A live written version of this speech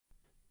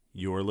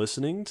You're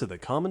listening to the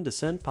Common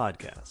Descent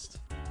Podcast.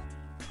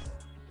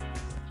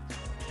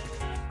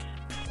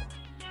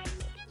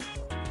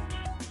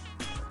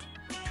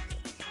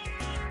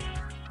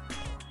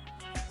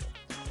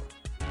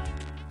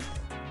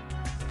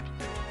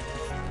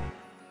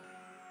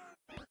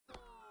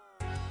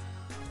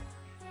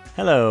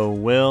 Hello,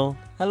 Will.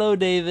 Hello,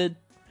 David.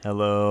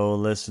 Hello,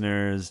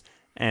 listeners,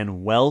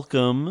 and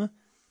welcome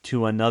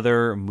to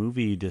another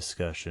movie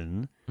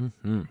discussion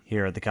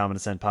here at the Common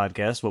Descent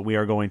Podcast, what we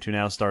are going to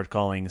now start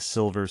calling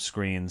Silver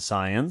Screen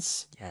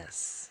Science.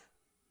 Yes.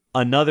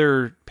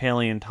 Another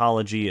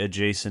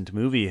paleontology-adjacent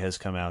movie has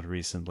come out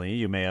recently,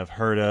 you may have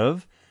heard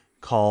of,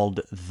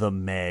 called The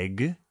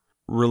Meg,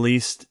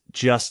 released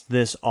just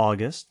this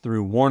August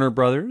through Warner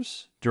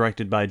Brothers,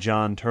 directed by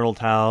John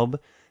Turteltaub.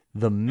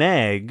 The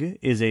Meg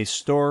is a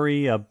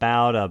story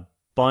about a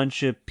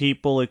bunch of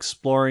people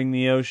exploring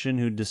the ocean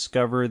who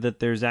discover that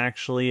there's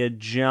actually a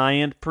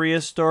giant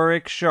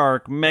prehistoric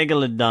shark,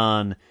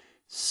 Megalodon,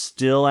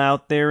 still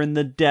out there in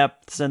the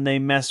depths, and they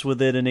mess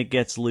with it and it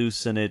gets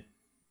loose and it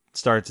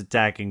starts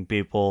attacking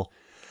people.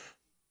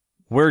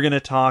 We're going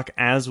to talk,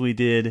 as we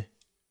did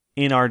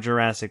in our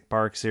Jurassic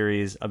Park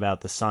series,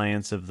 about the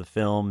science of the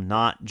film,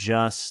 not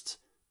just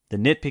the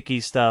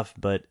nitpicky stuff,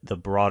 but the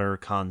broader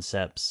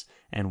concepts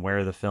and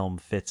where the film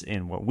fits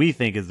in what we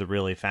think is the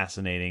really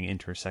fascinating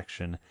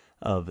intersection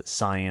of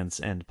science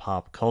and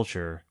pop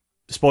culture.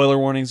 Spoiler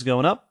warnings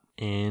going up.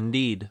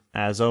 Indeed.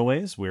 As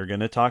always, we're going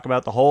to talk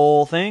about the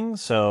whole thing,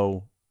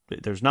 so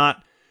there's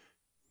not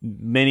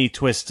many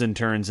twists and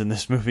turns in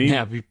this movie.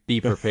 Yeah, be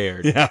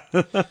prepared. Yeah.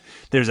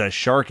 There's a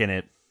shark in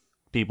it.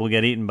 People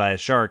get eaten by a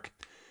shark.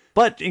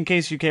 But in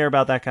case you care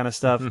about that kind of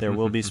stuff, there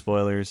will be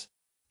spoilers.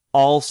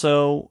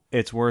 Also,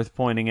 it's worth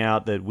pointing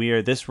out that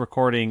this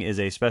recording is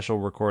a special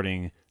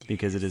recording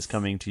because it is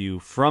coming to you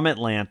from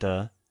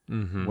Atlanta,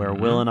 where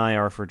Will and I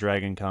are for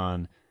Dragon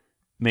Con,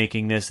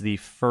 making this the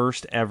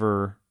first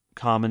ever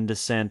Common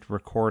Descent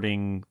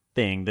recording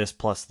thing, this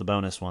plus the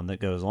bonus one that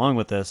goes along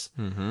with this,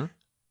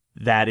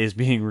 that is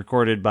being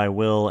recorded by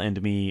Will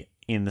and me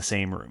in the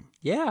same room.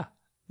 Yeah.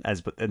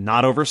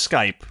 Not over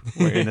Skype.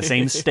 We're in the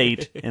same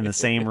state, in the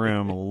same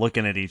room,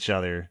 looking at each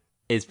other.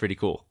 It's pretty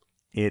cool.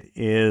 It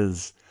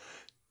is.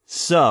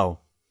 So,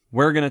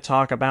 we're going to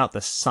talk about the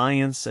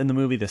science in the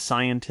movie, the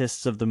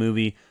scientists of the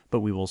movie,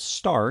 but we will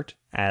start,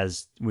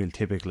 as we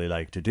typically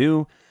like to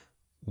do,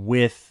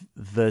 with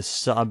the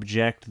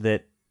subject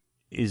that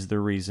is the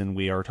reason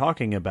we are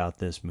talking about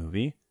this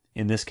movie.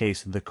 In this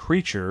case, the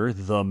creature,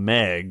 the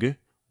Meg.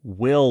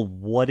 Will,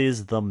 what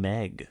is the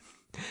Meg?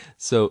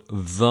 So,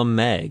 the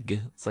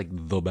Meg, it's like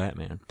the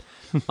Batman.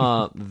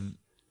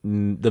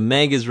 The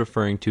Meg is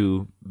referring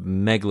to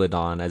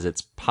Megalodon, as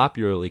it's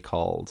popularly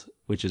called,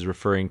 which is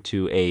referring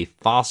to a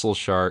fossil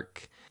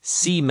shark,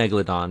 sea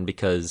Megalodon,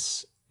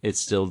 because it's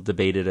still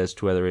debated as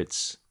to whether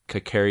it's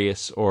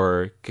Calcareous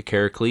or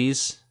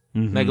Cacaricles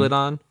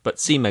Megalodon, but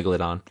sea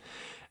Megalodon.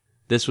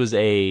 This was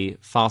a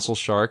fossil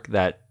shark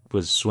that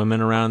was swimming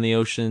around the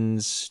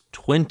oceans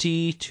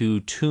 20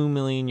 to 2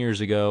 million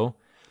years ago,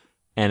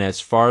 and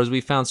as far as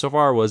we found so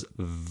far, was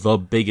the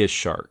biggest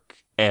shark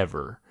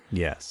ever.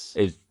 Yes.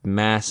 It's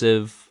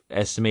massive,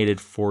 estimated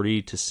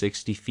 40 to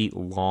 60 feet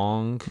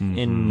long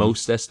in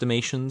most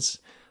estimations.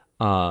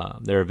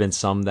 There have been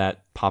some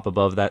that pop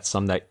above that,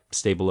 some that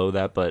stay below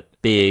that, but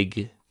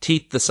big,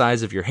 teeth the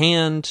size of your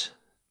hand,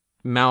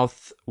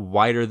 mouth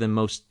wider than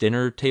most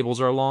dinner tables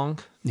are long.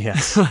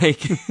 Yes.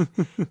 Like,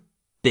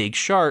 big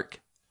shark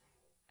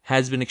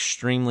has been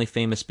extremely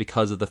famous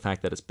because of the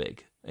fact that it's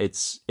big.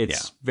 It's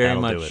very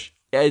much,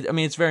 I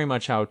mean, it's very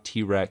much how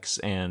T-Rex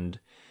and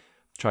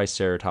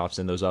Triceratops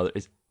and those other,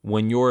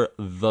 when you're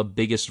the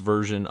biggest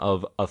version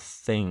of a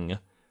thing,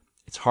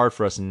 it's hard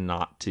for us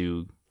not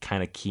to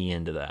kind of key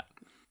into that.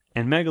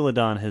 And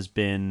Megalodon has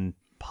been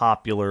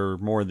popular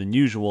more than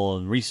usual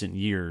in recent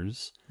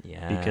years,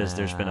 because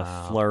there's been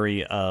a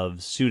flurry of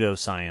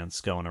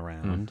pseudoscience going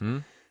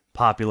around,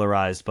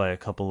 popularized by a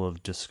couple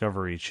of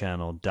Discovery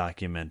Channel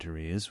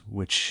documentaries,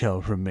 which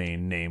shall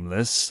remain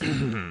nameless,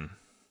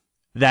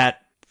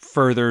 that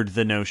furthered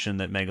the notion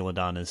that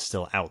Megalodon is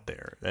still out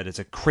there, that it's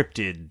a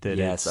cryptid, that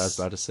I was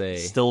about to say,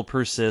 still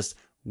persists,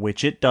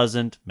 which it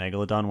doesn't.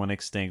 Megalodon went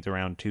extinct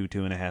around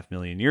 2.5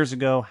 million years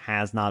ago,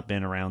 has not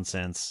been around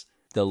since.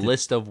 The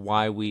list of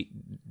why we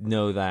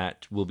know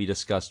that will be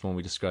discussed when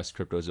we discuss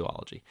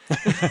cryptozoology.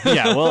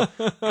 Yeah, well,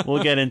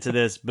 we'll get into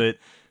this, but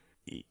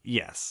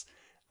yes.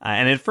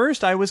 And at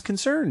first I was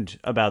concerned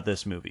about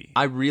this movie.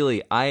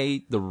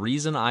 The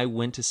reason I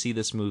went to see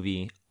this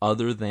movie,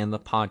 other than the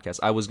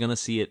podcast, I was going to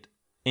see it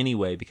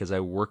anyway because I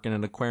work in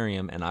an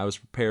aquarium and I was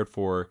prepared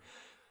for,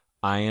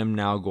 I am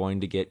now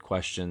going to get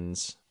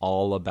questions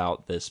all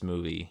about this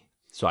movie.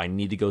 So I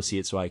need to go see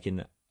it so I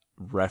can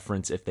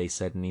reference if they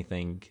said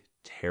anything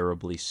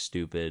terribly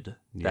stupid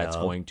that's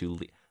going to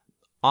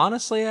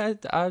honestly, I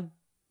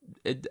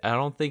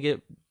don't think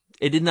it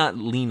did not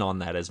lean on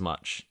that as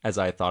much as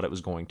I thought it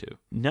was going to.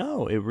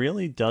 No, it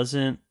really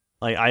doesn't.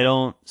 Like,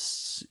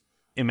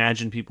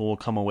 imagine people will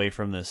come away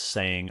from this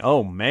saying,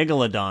 oh,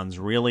 Megalodon's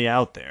really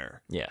out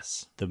there.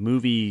 Yes. The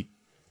movie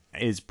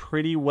is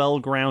pretty well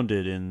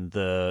grounded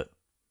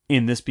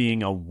in this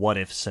being a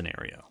what-if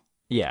scenario.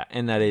 Yeah,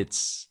 and that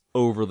it's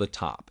over the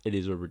top. It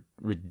is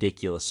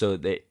ridiculous. So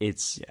that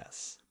it's...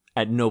 Yes.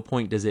 At no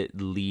point does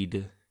it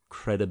lead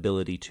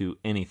credibility to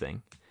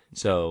anything.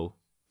 So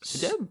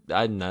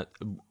I'm not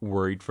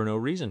worried for no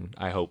reason,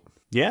 I hope.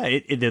 Yeah,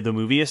 the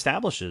movie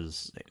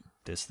establishes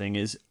this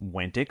thing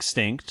went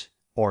extinct,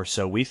 or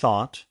so we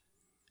thought,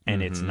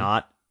 and it's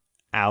not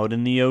out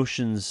in the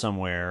oceans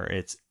somewhere.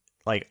 It's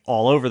like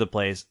all over the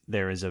place.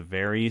 There is a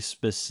very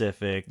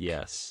specific,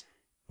 yes,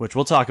 which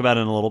we'll talk about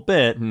in a little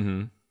bit,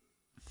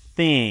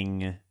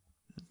 thing,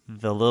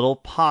 the little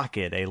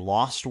pocket, a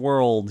lost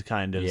world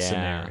kind of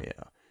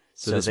scenario.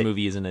 So this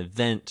movie is an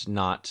event,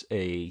 not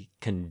a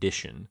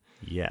condition.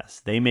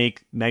 Yes, they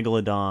make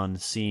Megalodon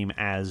seem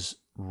as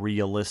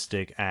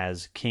realistic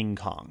as King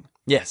Kong.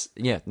 Yes,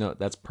 yeah, no,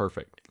 that's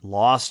perfect.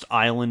 Lost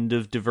island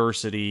of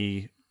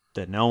diversity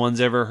that no one's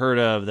ever heard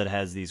of that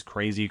has these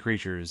crazy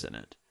creatures in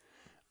it,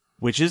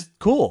 which is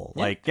cool.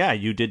 Yeah. Like, yeah,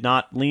 you did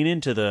not lean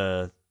into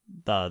the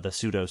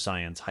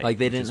pseudoscience hype. Like,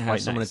 they didn't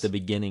have someone at the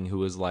beginning who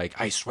was like,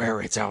 I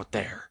swear it's out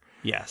there.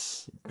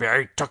 Yes.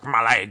 They took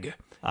my leg.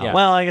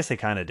 Well, I guess they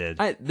kind of did,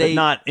 but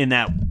not in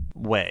that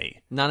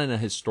way. Not in a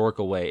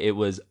historical way. It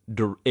was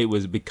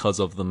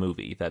because of the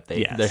movie that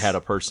they had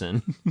a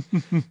person.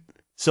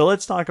 So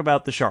let's talk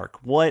about the shark.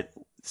 What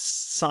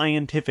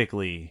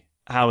scientifically,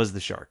 how is the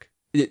shark?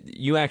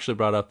 You actually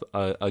brought up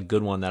a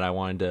good one that I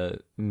wanted to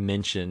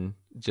mention,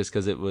 just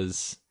because it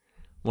was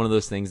one of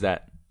those things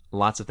that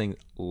lots of things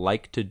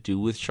like to do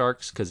with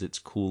sharks because it's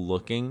cool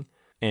looking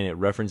and it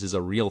references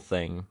a real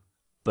thing.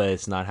 But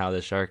it's not how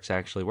the sharks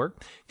actually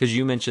work. Because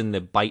you mentioned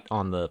the bite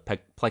on the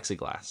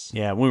plexiglass.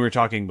 Yeah, we were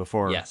talking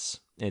before.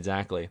 Yes,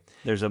 exactly.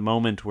 There's a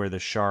moment where the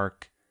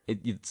shark...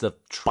 It's a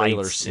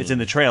trailer scene. It's in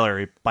the trailer.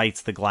 It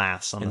bites the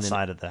glass on the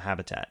side of the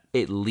habitat.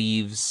 It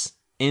leaves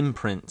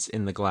imprints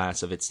in the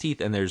glass of its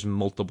teeth, and there's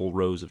multiple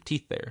rows of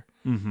teeth there.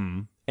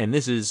 Mm-hmm. And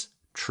this is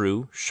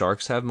true.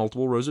 Sharks have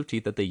multiple rows of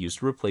teeth that they use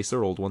to replace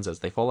their old ones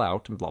as they fall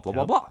out, and blah, blah,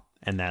 blah, blah.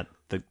 And that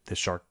the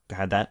shark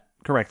had that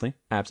correctly.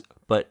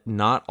 But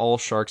not all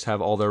sharks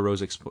have all their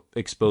rows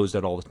exposed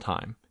at all the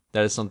time.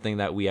 That is something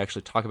that we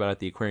actually talk about at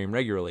the aquarium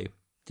regularly.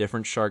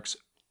 Different sharks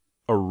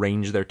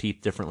arrange their teeth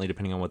differently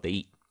depending on what they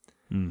eat.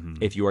 Mm-hmm.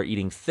 If you are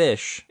eating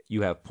fish,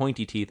 you have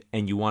pointy teeth,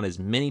 and you want as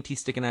many teeth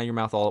sticking out of your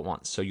mouth all at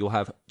once. So you'll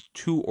have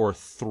 2 or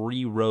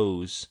 3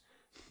 rows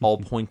all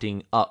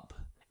pointing up.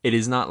 It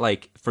is not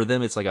like, for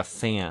them, it's like a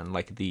fan,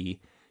 like the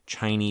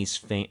Chinese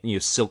fan,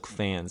 silk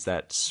fans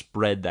that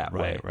spread that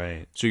way.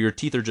 Right. So your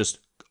teeth are just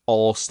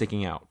all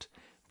sticking out.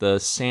 The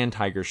sand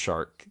tiger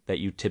shark that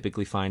you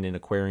typically find in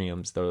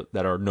aquariums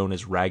that are known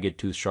as ragged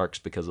tooth sharks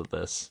because of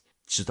this,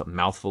 it's just a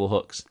mouthful of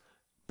hooks.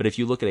 But if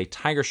you look at a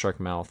tiger shark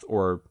mouth,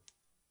 or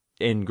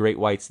in great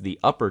whites, the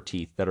upper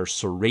teeth that are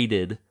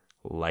serrated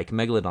like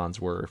Megalodons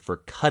were for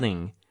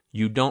cutting,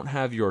 you don't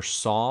have your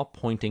saw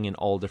pointing in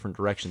all different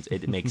directions.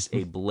 It makes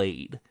a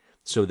blade.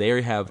 So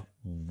they have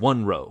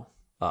 1 row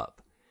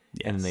up.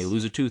 Yes. And they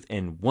lose a tooth,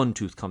 and 1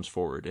 tooth comes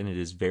forward, and it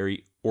is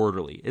very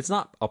orderly. It's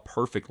not a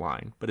perfect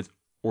line, but it's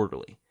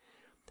orderly.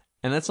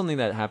 And that's something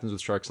that happens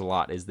with sharks a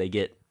lot, is they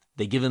give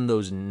them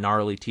those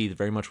gnarly teeth,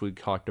 very much we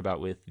talked about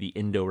with the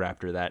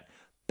Indoraptor, that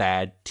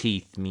bad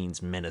teeth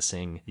means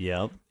menacing.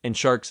 Yep. And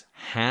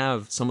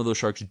some of those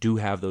sharks do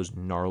have those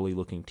gnarly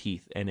looking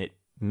teeth, and it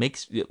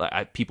makes,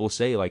 people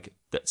say, like,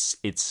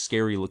 it's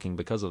scary looking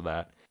because of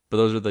that. But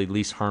those are the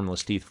least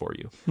harmless teeth for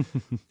you.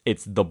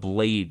 It's the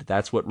blade.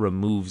 That's what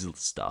removes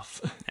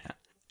stuff. Yeah.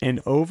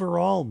 And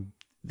overall,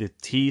 the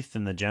teeth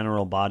and the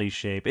general body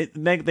shape,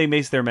 they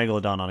base their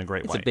Megalodon on a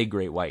great white. It's a big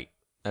great white.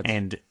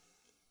 And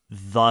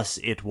thus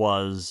it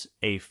was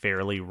a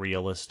fairly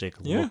realistic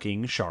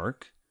looking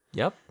shark.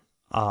 Yep.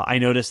 I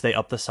noticed they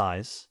upped the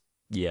size.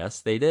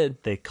 Yes, they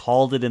did. They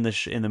called it in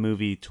the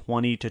movie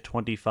 20 to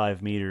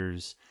 25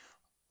 meters.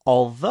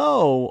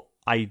 Although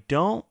I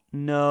don't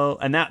know,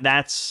 and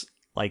that's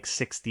like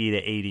 60 to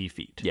 80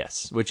 feet.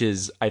 Yes, which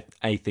is,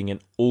 I think, an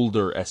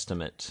older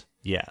estimate.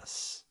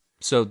 Yes.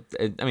 So,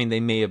 I mean, they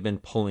may have been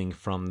pulling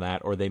from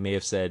that, or they may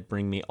have said,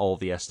 bring me all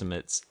the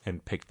estimates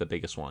and pick the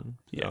biggest one.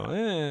 Yeah.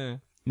 So,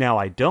 Now,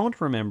 I don't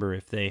remember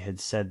if they had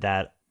said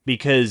that,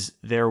 because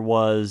there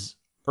was,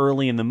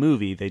 early in the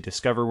movie, they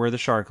discover where the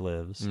shark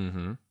lives.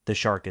 Mm-hmm. The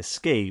shark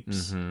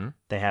escapes. Mm-hmm.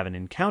 They have an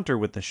encounter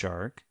with the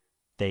shark.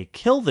 They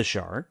kill the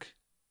shark.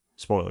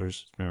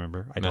 Spoilers,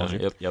 remember? I told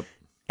you. Yep.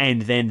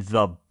 And then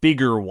the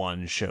bigger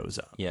one shows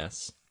up.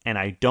 Yes. And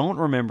I don't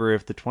remember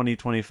if the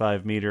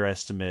 20-25 meter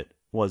estimate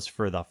was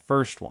for the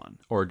first one.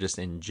 Or just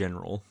in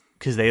general.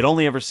 Because they had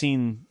only ever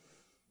seen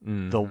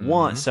the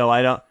one. So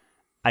I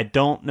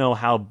don't know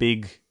how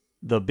big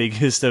the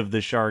biggest of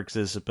the sharks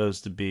is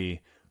supposed to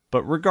be.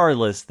 But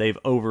regardless, they've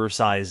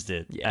oversized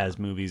it, as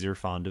movies are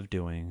fond of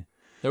doing.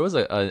 There was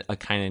a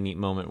kind of neat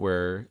moment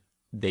where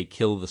they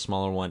kill the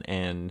smaller one,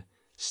 and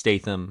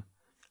Statham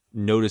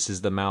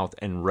notices the mouth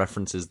and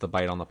references the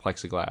bite on the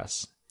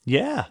plexiglass.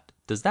 Yeah.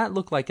 does that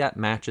look like that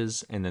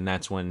matches? And then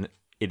that's when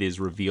it is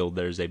revealed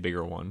there's a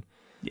bigger one.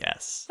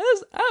 Yes.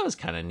 That was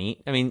kind of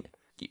neat. I mean,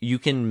 you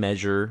can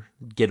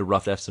get a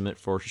rough estimate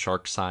for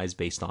shark size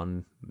based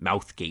on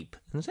mouth gape.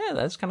 And yeah,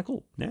 that's kind of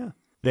cool. Yeah.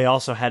 They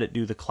also had it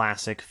do the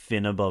classic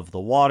fin above the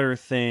water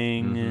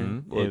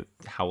thing. Well,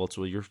 how else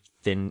will your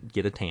fin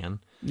get a tan?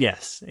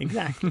 Yes,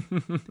 exactly.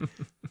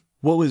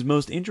 What was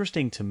most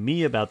interesting to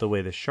me about the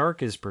way the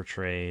shark is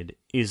portrayed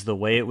is the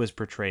way it was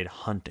portrayed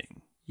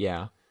hunting.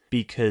 Yeah.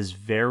 Because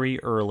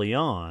very early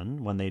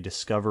on, when they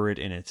discover it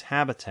in its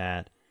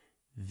habitat,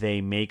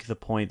 they make the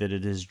point that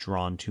it is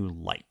drawn to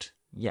light.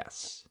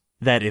 Yes.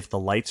 That if the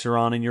lights are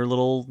on in your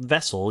little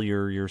vessel,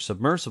 your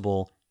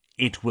submersible,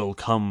 it will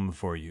come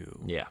for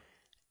you. Yeah.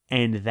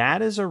 And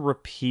that is a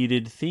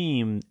repeated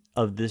theme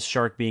of this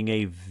shark being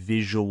a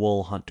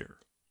visual hunter.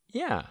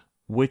 Yeah.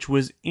 Which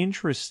was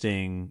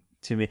interesting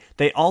to me.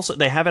 They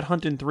have it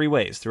hunt in 3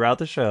 ways throughout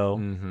the show.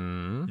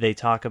 Mm-hmm. They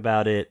talk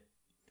about it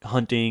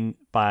hunting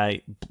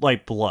by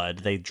like blood.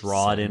 They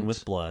draw it in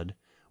with blood,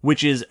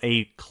 which is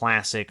a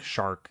classic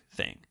shark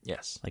thing.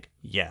 Yes. Like,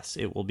 yes,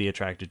 it will be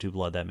attracted to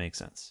blood. That makes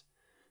sense.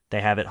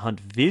 They have it hunt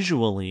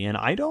visually, and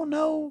I don't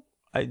know.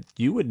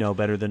 You would know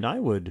better than I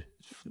would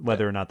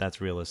whether or not that's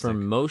realistic. For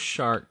most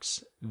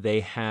sharks, they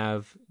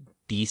have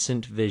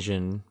decent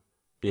vision.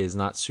 It is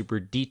not super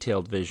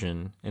detailed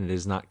vision, and it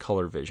is not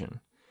color vision.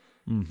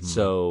 Mm-hmm.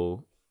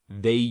 So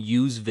they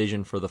use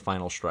vision for the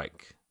final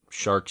strike.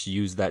 Sharks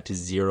use that to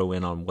zero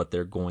in on what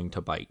they're going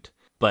to bite.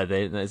 But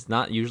it's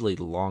not usually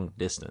long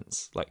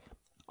distance. Like,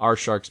 our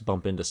sharks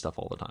bump into stuff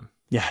all the time.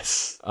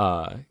 Yes.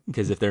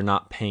 Because if they're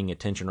not paying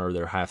attention or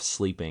they're half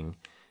sleeping,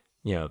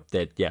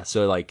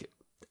 so like,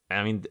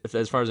 I mean,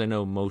 as far as I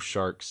know, most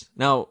sharks.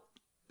 Now,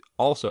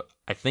 also,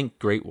 I think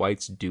great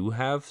whites do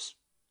have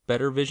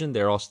better vision.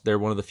 They're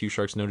one of the few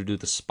sharks known to do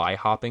the spy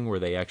hopping, where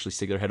they actually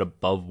stick their head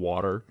above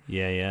water.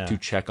 Yeah. To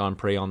check on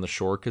prey on the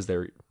shore because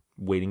they're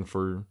waiting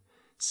for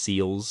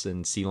seals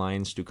and sea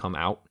lions to come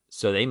out.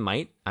 So they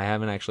might. I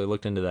haven't actually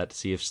looked into that to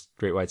see if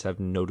great whites have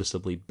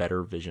noticeably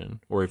better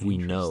vision, or if we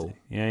know.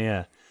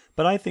 Yeah.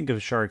 But I think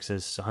of sharks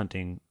as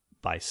hunting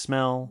by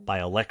smell, by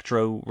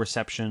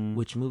electroreception.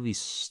 Which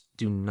movies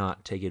do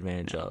not take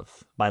advantage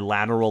of. By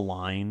lateral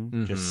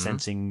line, just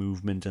sensing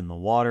movement in the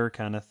water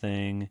kind of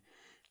thing.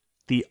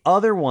 The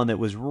other one that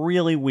was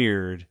really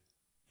weird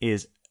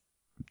is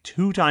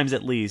 2 times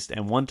at least,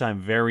 and 1 time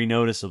very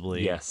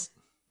noticeably. Yes.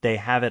 They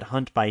have it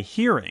hunt by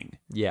hearing.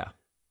 Yeah.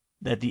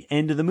 At the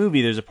end of the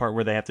movie, there's a part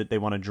where they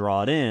want to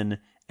draw it in,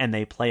 and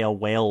they play a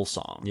whale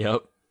song.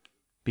 Yep.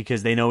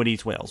 Because they know it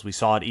eats whales. We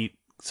saw it eat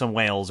some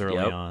whales early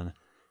on.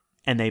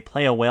 And they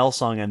play a whale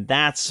song, and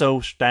that's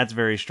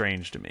very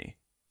strange to me.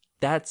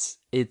 It's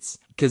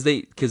because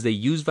they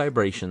use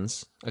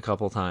vibrations a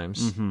couple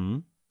times. Mm-hmm.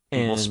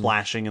 People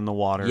splashing in the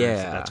water.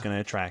 Yeah. So that's going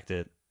to attract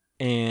it.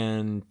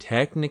 And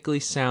technically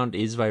sound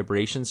is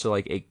vibration, so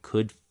like it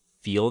could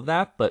feel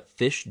that, but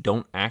fish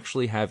don't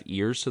actually have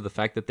ears, so the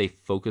fact that they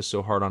focus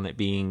so hard on it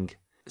being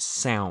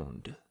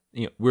sound.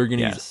 We're going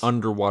to use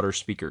underwater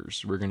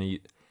speakers. We're going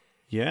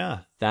to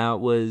that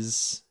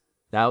was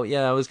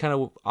kind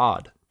of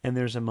odd. And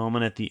there's a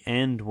moment at the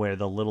end where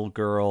the little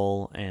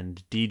girl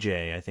and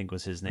DJ, I think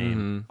was his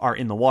name, are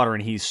in the water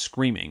and he's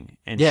screaming.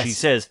 And she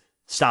says,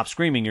 "Stop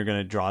screaming, you're going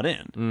to draw it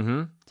in."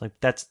 Mm-hmm. It's like,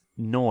 that's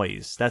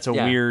noise. That's a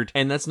weird...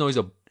 And that's noise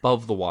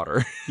above the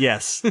water.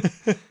 Yes.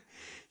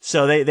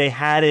 So they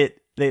had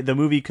it... the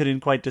movie couldn't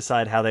quite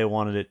decide how they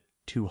wanted it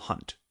to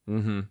hunt.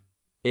 Mm-hmm.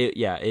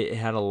 It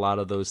had a lot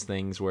of those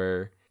things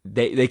where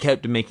they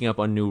kept making up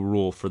a new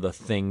rule for the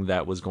thing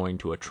that was going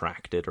to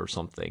attract it or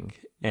something,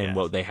 and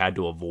what they had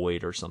to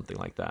avoid or something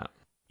like that.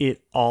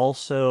 It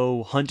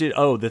also hunted...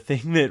 the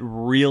thing that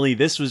really...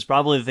 This was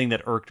probably the thing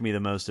that irked me the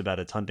most about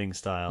its hunting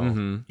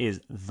style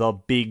is the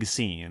big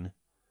scene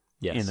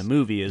in the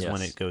movie is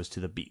when it goes to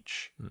the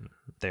beach. Mm-hmm.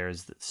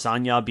 There's the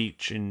Sanya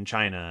Beach in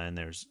China, and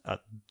there's a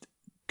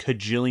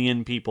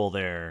cajillion people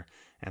there,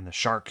 and the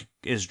shark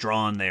is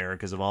drawn there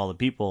because of all the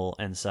people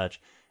and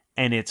such,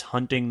 and it's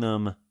hunting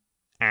them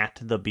at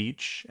the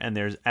beach, and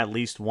there's at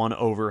least one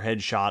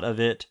overhead shot of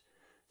it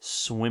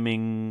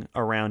swimming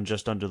around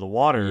just under the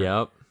water.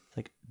 Yep.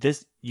 Like,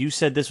 this, you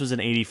said this was an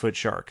 80-foot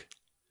shark.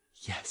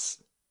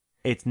 Yes.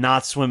 It's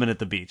not swimming at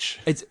the beach.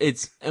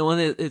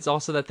 It's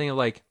also that thing of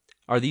like,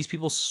 are these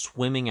people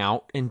swimming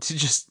out into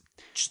just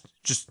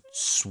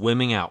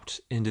swimming out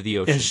into the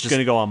ocean? It's just going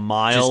to go a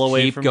mile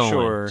away from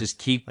shore. Just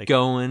keep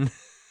going.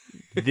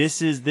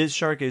 This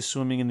shark is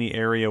swimming in the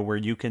area where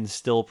you can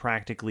still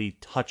practically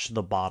touch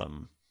the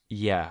bottom.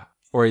 Yeah,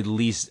 or at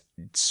least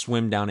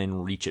swim down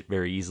and reach it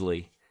very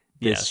easily.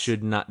 This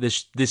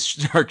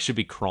shark should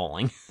be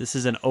crawling. This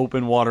is an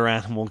open water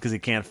animal because it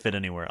can't fit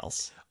anywhere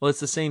else. Well, it's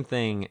the same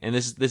thing, and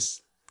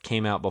this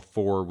came out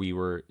before we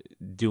were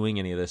doing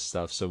any of this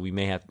stuff, so we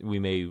may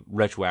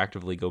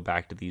retroactively go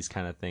back to these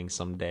kind of things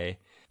someday,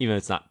 even if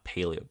it's not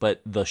paleo. But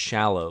The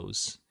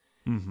Shallows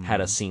had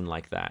a scene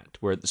like that,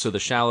 so The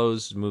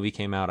Shallows movie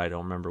came out, I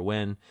don't remember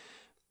when.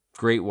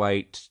 Great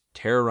white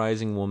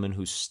terrorizing woman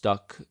who's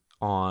stuck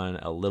on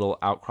a little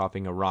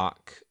outcropping of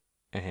rock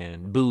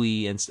and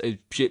buoy, and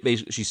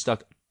basically she's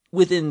stuck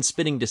within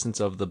spitting distance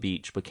of the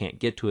beach, but can't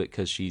get to it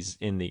because she's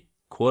in the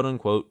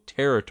quote-unquote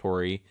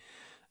territory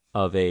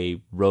of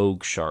a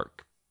rogue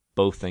shark.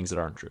 Both things that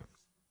aren't true.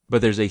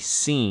 But there's a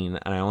scene,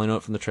 and I only know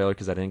it from the trailer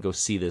because I didn't go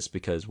see this,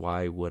 because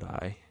why would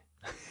I?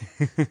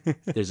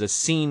 There's a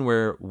scene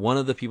where one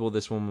of the people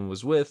this woman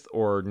was with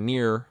or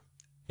near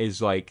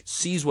is like,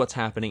 sees what's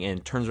happening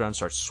and turns around and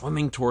starts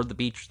swimming toward the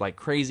beach like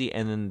crazy,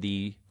 and then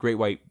the great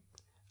white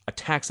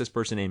attacks this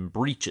person and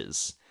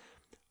breaches.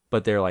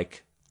 But they're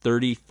like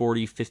 30,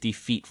 40, 50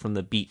 feet from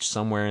the beach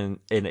somewhere in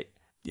it.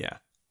 Yeah.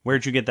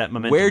 Where'd you get that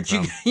momentum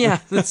from? Yeah,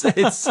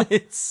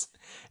 it's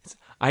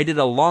I did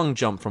a long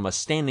jump from a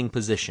standing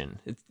position,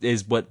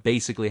 is what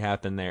basically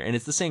happened there. And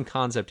it's the same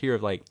concept here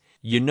of like,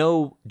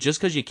 just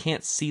because you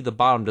can't see the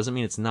bottom doesn't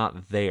mean it's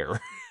not there.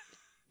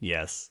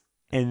 Yes.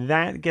 And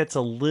that gets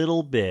a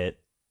little bit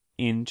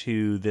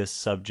into this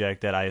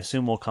subject that I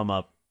assume will come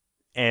up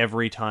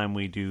every time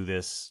we do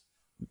these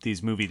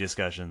movie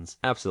discussions.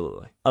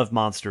 Absolutely. Of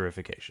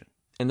monsterification.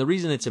 And the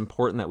reason it's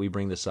important that we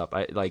bring this up,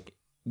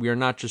 we are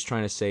not just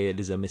trying to say it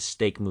is a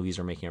mistake movies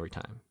are making every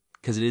time,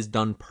 because it is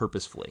done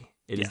purposefully.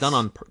 It is done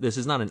on. This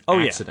is not an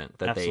accident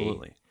that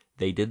absolutely.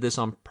 They did this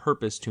on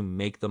purpose to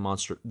make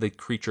the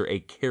creature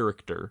a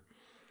character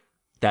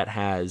that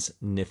has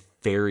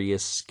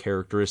nefarious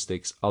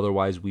characteristics.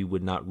 Otherwise, we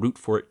would not root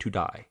for it to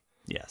die.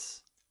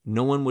 Yes.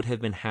 No one would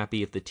have been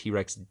happy if the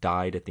T-Rex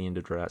died at the end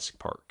of Jurassic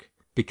Park,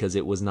 because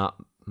it was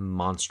not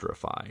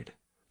monsterified.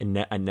 And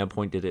at no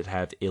point did it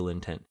have ill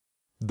intent.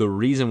 The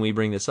reason we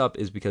bring this up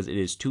is because it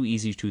is too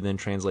easy to then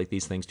translate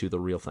these things to the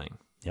real thing.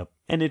 Yep.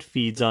 And it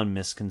feeds on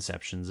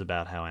misconceptions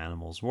about how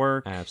animals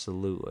work.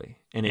 Absolutely.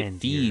 And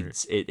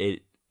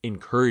it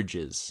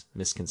encourages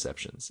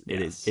misconceptions.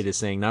 Yes. It is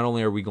saying, not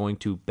only are we going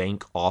to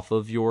bank off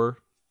of your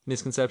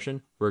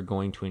misconception, we're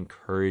going to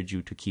encourage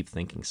you to keep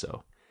thinking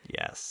so.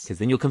 Yes. Because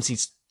then you'll come see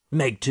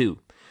Meg 2.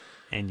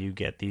 And you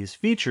get these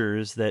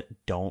features that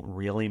don't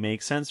really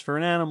make sense for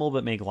an animal,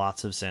 but make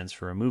lots of sense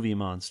for a movie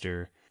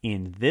monster.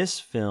 In this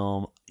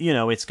film,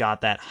 it's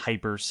got that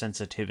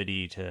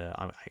hypersensitivity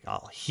to,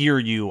 I'll hear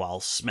you, I'll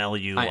smell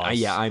you,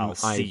 I'll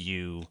see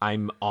you.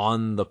 I'm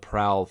on the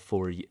prowl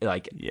for you.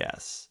 Like,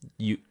 yes.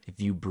 If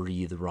you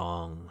breathe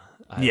wrong,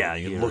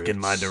 you look in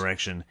my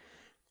direction.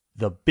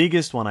 The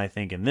biggest one, I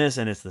think, in this,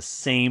 and it's the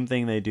same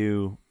thing they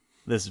do,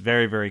 this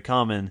very, very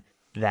common,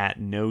 that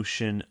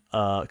notion,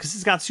 because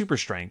it's got super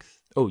strength.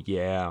 Oh,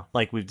 yeah.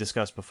 Like we've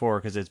discussed before,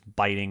 because it's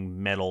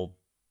biting metal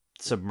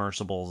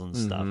submersibles and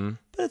stuff. Mm-hmm.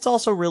 But it's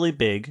also really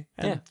big,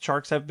 and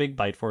sharks have big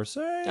bite force.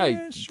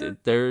 Sure.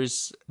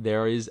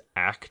 There is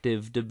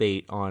active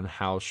debate on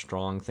how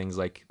strong things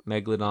like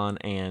Megalodon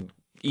and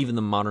even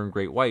the modern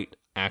great white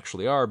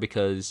actually are,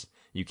 because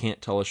you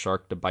can't tell a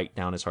shark to bite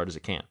down as hard as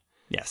it can.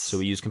 Yes. So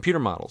we use computer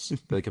models.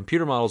 The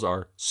computer models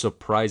are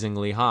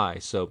surprisingly high.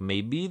 So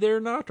maybe they're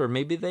not, or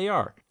maybe they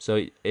are.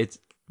 So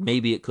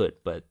maybe it could,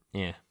 but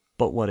yeah.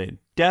 But what it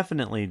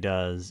definitely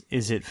does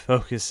is it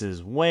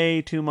focuses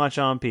way too much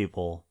on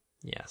people.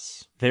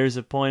 Yes. There's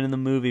a point in the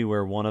movie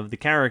where one of the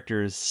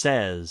characters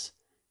says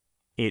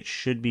it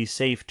should be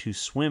safe to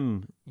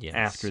swim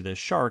after this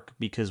shark,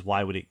 because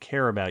why would it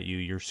care about you?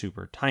 You're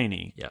super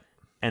tiny. Yep.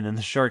 And then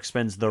the shark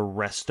spends the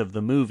rest of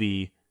the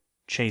movie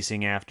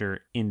chasing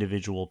after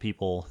individual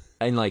people.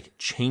 And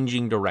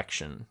changing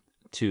direction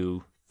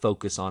to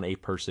focus on a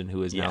person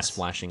who is now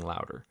splashing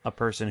louder. A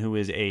person who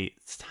is a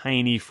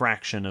tiny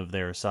fraction of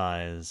their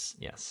size.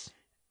 Yes.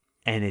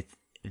 And it's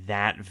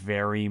that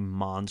very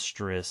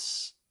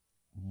monstrous.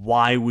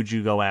 Why would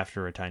you go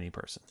after a tiny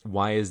person?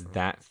 Why is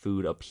that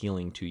food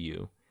appealing to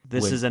you?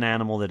 This is an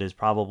animal that is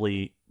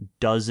probably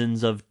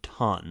dozens of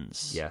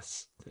tons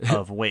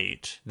of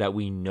weight. That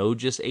we know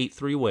just ate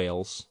 3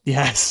 whales.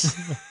 Yes.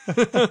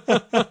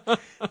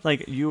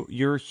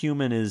 Your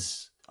human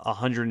is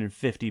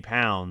 150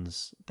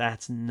 pounds.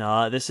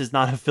 This is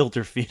not a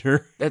filter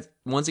feeder.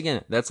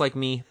 That's like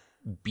me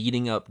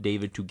beating up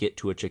David to get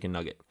to a chicken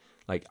nugget.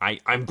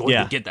 I'm going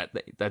to get that.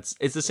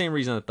 It's the same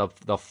reason that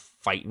the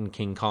fight in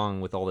King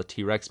Kong with all the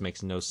T-Rex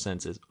makes no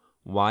sense. Is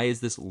why is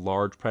this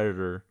large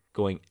predator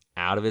going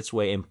out of its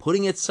way and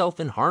putting itself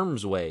in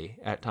harm's way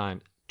at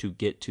times to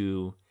get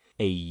to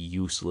a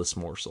useless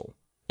morsel?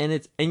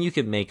 And you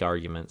can make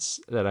arguments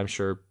that I'm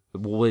sure,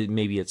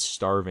 maybe it's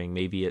starving,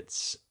 maybe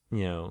it's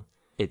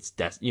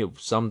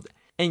some,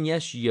 and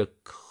yes, you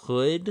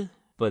could,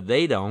 but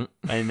they don't.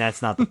 And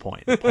that's not the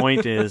point. The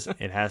point is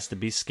it has to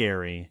be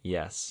scary.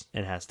 Yes.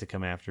 It has to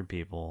come after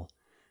people,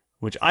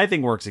 which I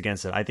think works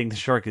against it. I think the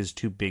shark is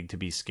too big to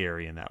be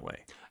scary in that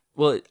way.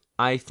 Well,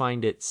 I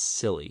find it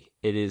silly.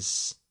 It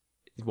is,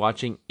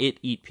 watching it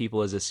eat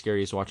people is as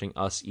scary as watching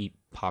us eat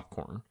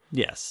popcorn.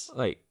 Yes.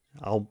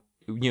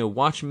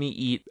 Watch me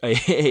eat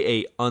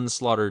a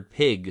unslaughtered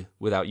pig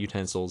without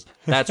utensils.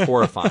 That's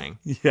horrifying.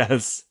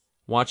 Yes.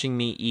 Watching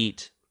me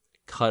eat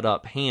cut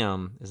up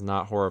ham is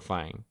not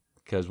horrifying,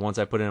 because once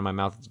I put it in my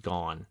mouth, it's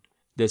gone.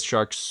 This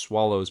shark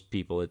swallows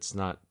people. It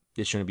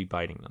shouldn't be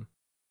biting them.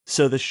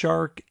 So the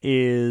shark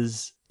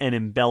is an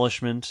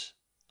embellishment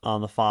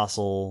on the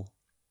fossil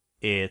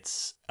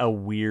It's a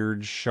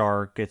weird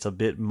shark. It's a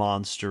bit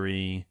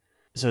monstery.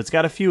 So it's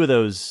got a few of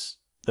those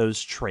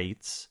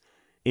traits.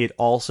 It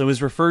also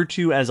is referred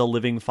to as a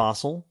living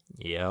fossil,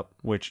 Yep.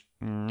 which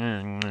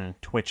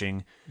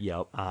twitching,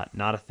 Yep.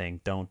 not a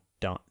thing. Don't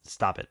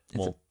stop it. It's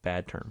We'll a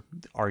bad term.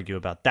 argue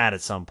about that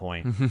at some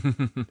point.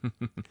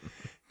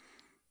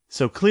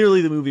 So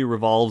clearly the movie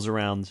revolves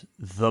around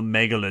the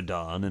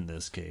Megalodon in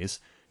this case,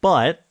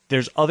 but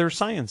there's other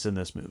science in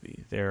this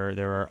movie. There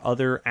are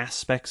other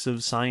aspects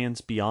of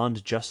science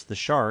beyond just the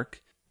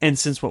shark. And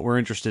since what we're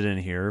interested in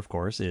here, of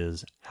course,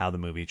 is how the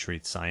movie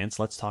treats science,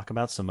 let's talk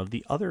about some of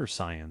the other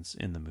science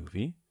in the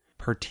movie.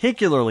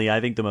 Particularly, I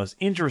think the most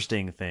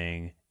interesting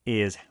thing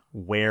is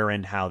where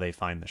and how they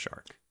find the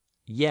shark.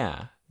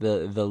 Yeah,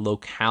 the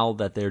locale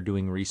that they're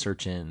doing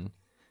research in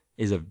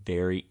is a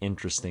very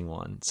interesting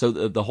one. So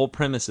the whole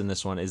premise in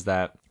this one is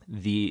that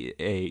the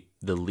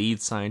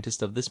lead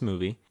scientist of this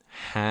movie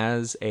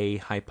has a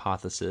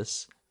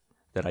hypothesis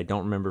that I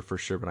don't remember for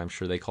sure, but I'm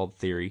sure they called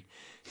theory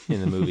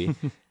in the movie,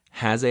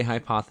 has a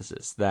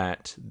hypothesis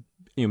that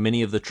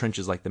many of the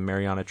trenches, like the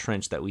Mariana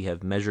Trench that we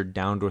have measured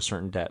down to a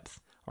certain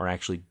depth, are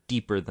actually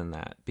deeper than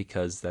that,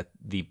 because that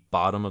the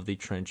bottom of the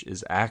trench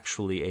is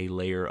actually a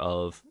layer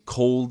of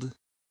cold,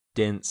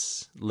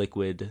 dense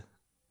liquid,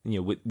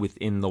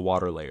 within the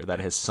water layer that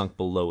has sunk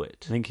below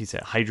it. I think he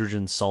said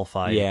hydrogen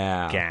sulfide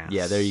gas.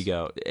 Yeah, there you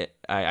go.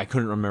 I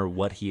couldn't remember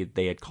what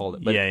they had called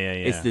it, but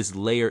it's this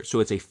layer,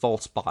 so it's a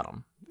false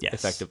bottom,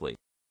 effectively.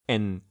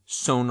 And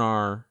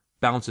sonar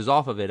bounces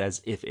off of it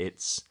as if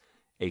it's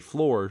a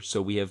floor,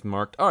 so we have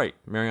marked, all right,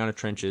 Mariana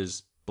Trench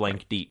is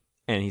blank deep.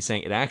 And he's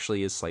saying it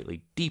actually is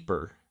slightly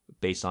deeper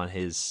based on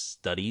his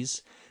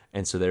studies.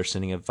 And so they're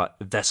sending a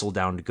vessel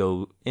down to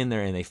go in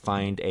there, and they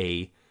find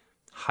a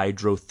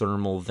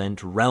hydrothermal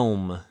vent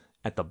realm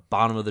at the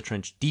bottom of the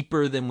trench,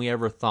 deeper than we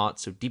ever thought,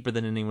 so deeper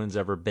than anyone's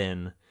ever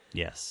been.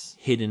 Yes.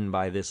 Hidden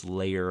by this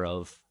layer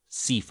of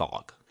sea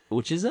fog,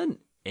 which is an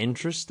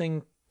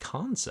interesting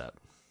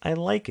concept. I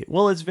like it.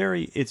 Well, it's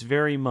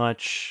very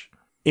much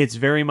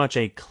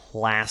a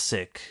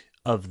classic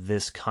of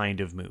this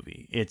kind of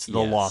movie. It's the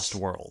Lost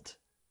World.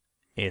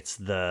 It's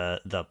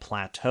the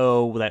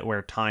plateau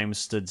where time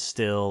stood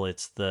still.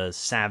 It's the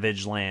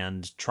savage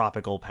land,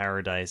 tropical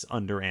paradise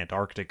under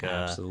Antarctica.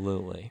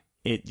 Absolutely.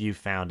 You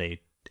found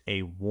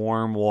a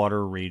warm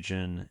water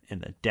region in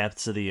the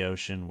depths of the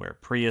ocean where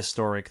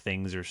prehistoric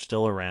things are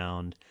still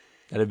around.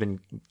 That have been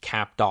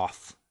capped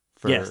off.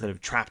 That have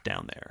trapped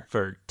down there.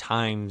 For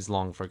times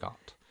long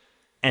forgot.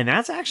 And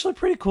that's actually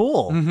pretty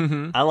cool.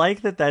 Mm-hmm. I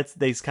like that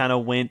they kind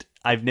of went...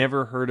 I've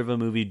never heard of a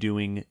movie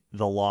doing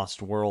the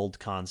Lost World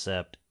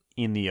concept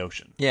in the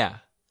ocean. Yeah.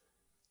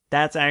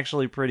 That's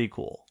actually pretty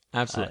cool.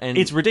 Absolutely. And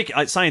it's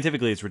ridiculous.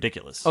 Scientifically, it's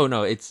ridiculous. Oh,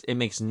 no, it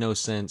makes no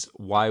sense.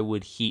 Why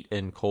would heat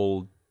and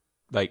cold...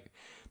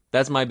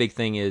 that's my big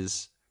thing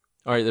is,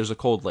 all right, there's a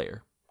cold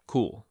layer.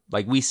 Cool.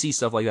 We see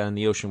stuff like that in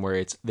the ocean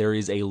where there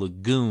is a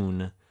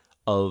lagoon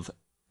of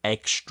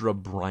extra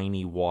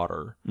briny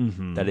water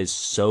that is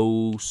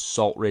so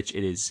salt rich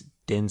it is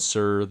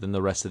denser than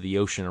the rest of the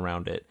ocean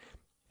around it,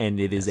 and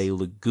it is a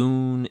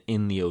lagoon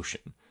in the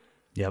ocean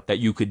that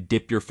you could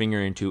dip your finger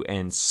into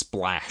and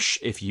splash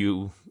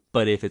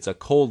but if it's a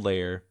cold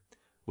layer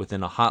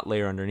within a hot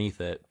layer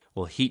underneath it,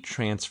 well, heat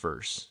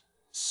transfers,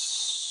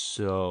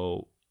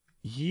 so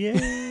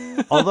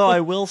yeah. Although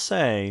I will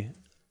say,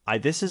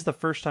 this is the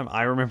first time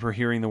I remember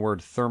hearing the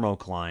word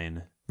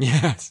thermocline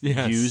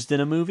used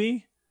in a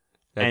movie.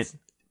 And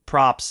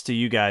props to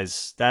you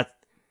guys. That's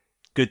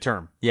good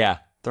term. Yeah.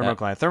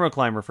 Thermocline.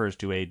 Thermocline refers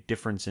to a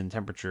difference in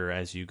temperature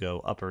as you go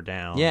up or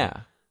down. Yeah.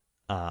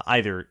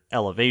 Either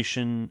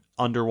elevation,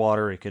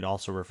 underwater. It could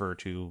also refer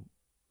to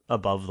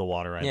above the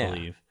water, I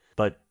believe.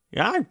 But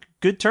yeah,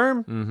 good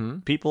term. Mm-hmm.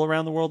 People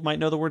around the world might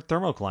know the word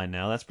thermocline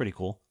now. That's pretty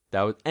cool.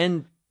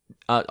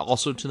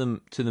 Also to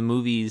the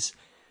movie's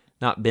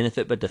not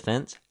benefit but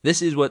defense.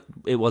 This is what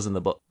it was in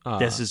the book.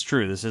 This is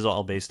true. This is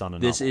all based on a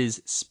novel. This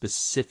is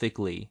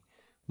specifically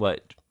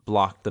what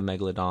blocked the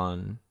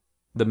Megalodons,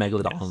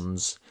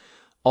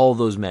 all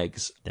those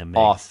megs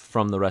off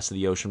from the rest of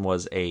the ocean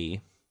was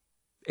a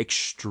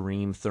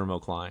extreme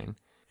thermocline.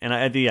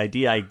 And the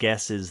idea, I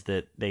guess, is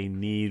that they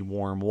need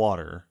warm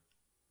water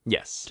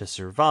to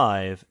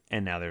survive,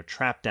 and now they're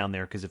trapped down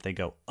there because if they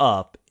go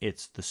up,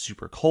 it's the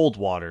super cold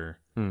water.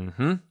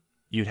 Mm-hmm.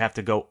 You'd have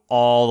to go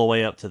all the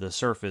way up to the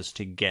surface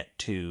to get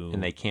to...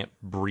 And they can't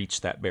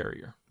breach that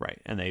barrier. Right.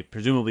 And they've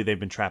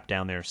been trapped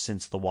down there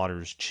since the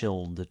waters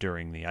chilled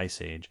during the Ice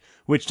Age,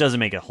 which doesn't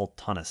make a whole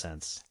ton of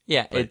sense.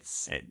 Yeah,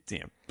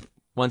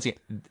 once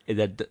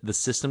again, the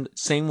system...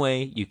 Same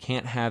way you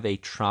can't have a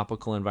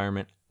tropical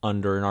environment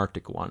under an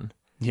Arctic one.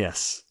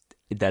 Yes.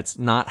 That's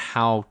not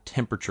how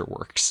temperature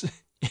works.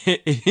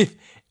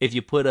 If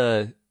you put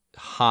a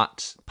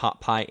hot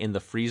pot pie in the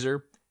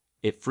freezer,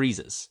 it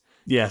freezes.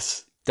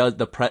 Yes.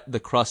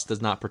 The crust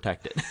does not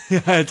protect it.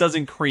 It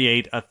doesn't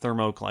create a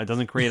thermocline. It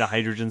doesn't create a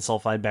hydrogen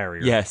sulfide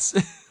barrier. Yes.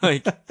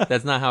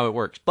 That's not how it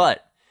works.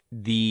 But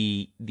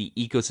the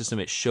ecosystem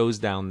it shows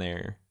down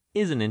there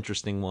is an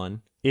interesting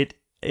one. It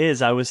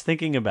is. I was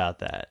thinking about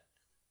that.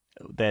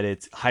 that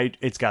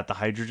it's got the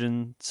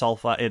hydrogen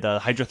sulfide, the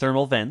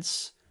hydrothermal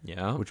vents,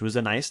 Yeah. which was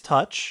a nice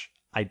touch.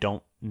 I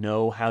don't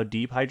know how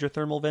deep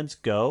hydrothermal vents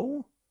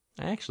go.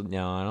 Actually,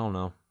 no, I don't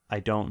know. I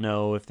don't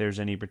know if there's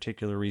any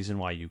particular reason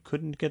why you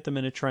couldn't get them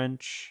in a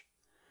trench.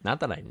 Not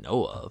that I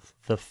know of.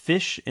 The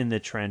fish in the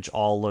trench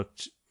all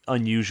looked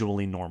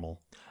unusually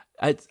normal.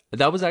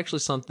 That was actually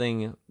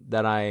something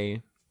that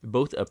I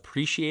both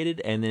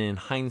appreciated and then in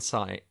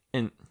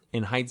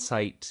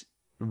hindsight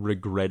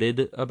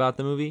regretted about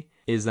the movie,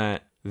 is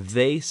that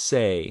they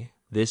say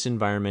this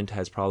environment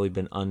has probably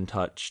been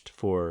untouched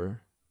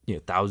for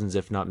thousands,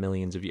 if not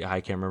millions of years.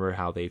 I can't remember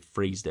how they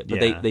phrased it,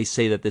 but Yeah. they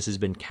say that this has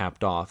been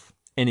capped off,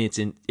 and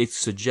it's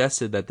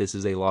suggested that this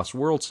is a lost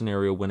world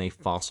scenario when a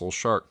fossil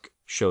shark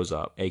shows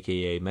up,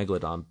 aka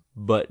Megalodon,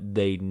 but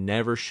they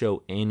never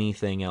show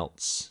anything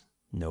else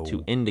No.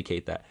 to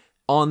indicate that.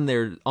 On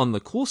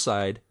the cool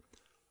side,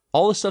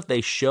 all the stuff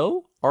they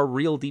show are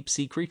real deep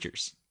sea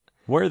creatures.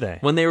 Were they?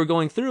 When they were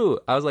going through,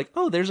 I was like,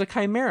 oh, there's a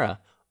chimera.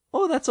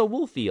 Oh, that's a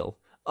wolf eel.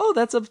 Oh,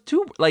 that's a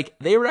tube. Like,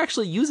 they were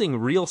actually using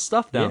real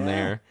stuff down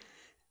there.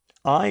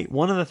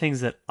 One of the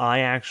things that I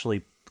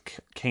actually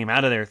came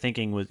out of there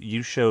thinking was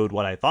you showed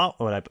what I thought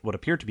what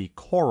appeared to be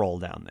coral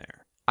down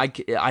there.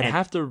 They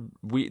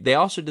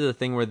also did the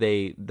thing where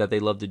they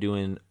love to do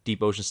in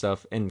deep ocean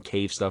stuff and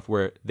cave stuff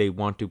where they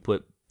want to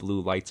put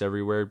blue lights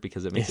everywhere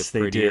because it makes it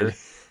prettier.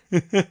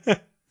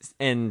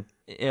 And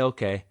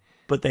okay.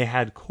 But they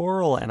had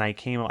coral, and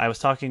I was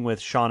talking with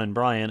Sean and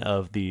Brian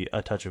of the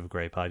A Touch of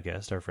Grey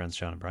podcast, our friends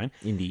Sean and Brian,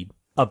 Indeed,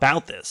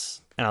 about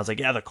this. And I was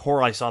like, yeah, the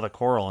coral, I saw the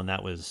coral, and I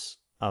was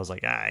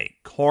like,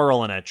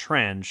 coral in a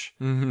trench.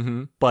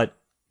 Mm-hmm. But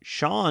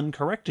Sean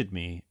corrected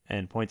me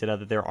and pointed out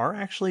that there are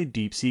actually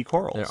deep sea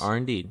corals. There are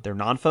indeed. They're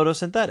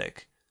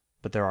non-photosynthetic,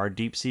 but there are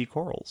deep sea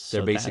corals.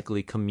 They're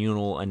basically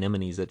communal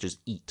anemones that just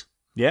eat.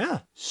 Yeah.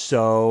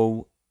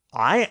 So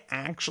I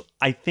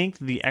think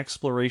the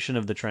exploration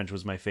of the trench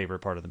was my favorite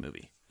part of the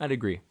movie. I'd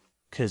agree.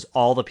 Because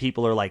all the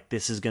people are like,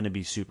 this is going to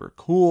be super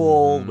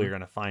cool. We're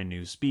going to find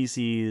new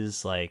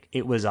species. Like,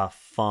 it was a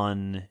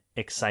fun,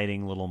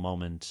 exciting little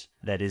moment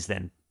that is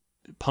then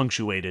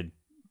punctuated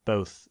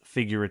both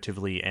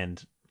figuratively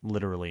and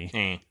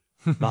literally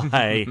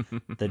by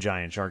the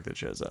giant shark that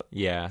shows up.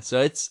 Yeah,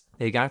 so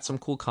they got some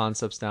cool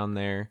concepts down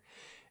there.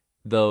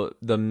 The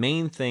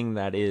main thing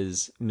that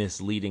is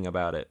misleading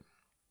about it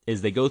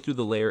is they go through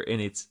the layer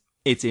and it's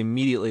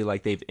immediately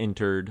like they've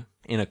entered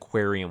an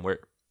aquarium where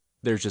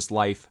there's just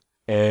life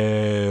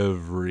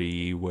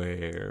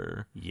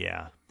everywhere.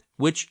 Yeah.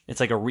 Which it's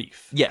like a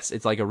reef. Yes,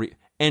 it's like a reef.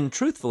 And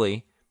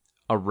truthfully,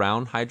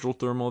 around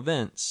hydrothermal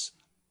vents,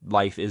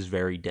 life is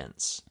very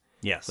dense.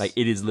 Yes. Like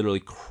it is literally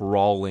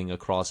crawling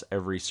across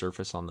every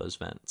surface on those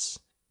vents.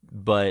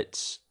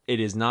 But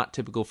it is not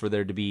typical for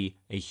there to be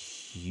a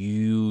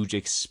huge,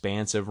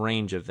 expansive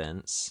range of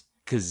vents,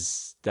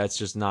 because that's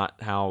just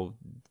not how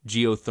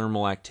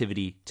geothermal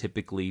activity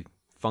typically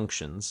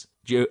functions.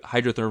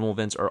 Hydrothermal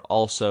vents are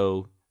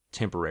also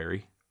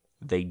temporary.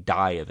 They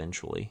die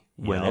eventually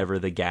whenever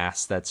the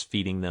gas that's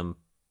feeding them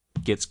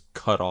gets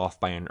cut off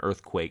by an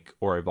earthquake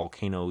or a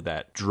volcano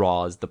that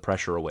draws the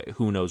pressure away.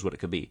 Who knows what it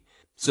could be.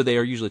 So they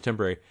are usually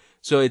temporary.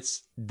 So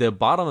it's the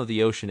bottom of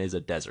the ocean is a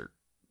desert.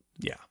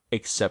 Yeah.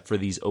 Except for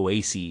these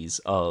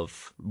oases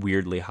of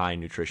weirdly high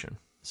nutrition.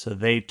 So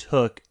they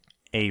took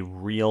a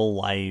real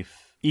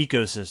life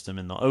ecosystem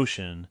in the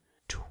ocean,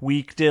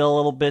 tweaked it a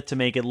little bit to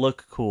make it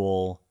look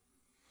cool,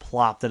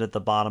 plopped it at the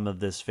bottom of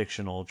this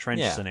fictional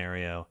trench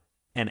scenario,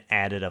 and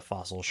added a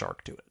fossil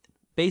shark to it.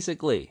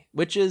 Basically,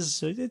 which is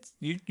so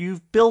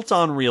you've built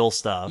on real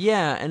stuff.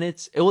 Yeah, and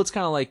it's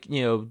kind of like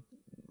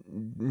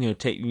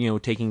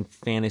taking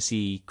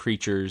fantasy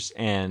creatures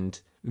and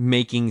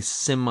making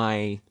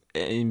semi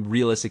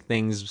realistic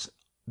things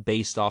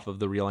based off of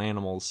the real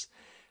animals.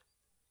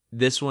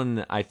 This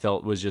one I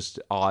felt was just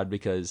odd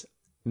because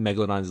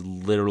Megalodon is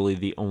literally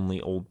the only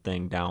old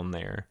thing down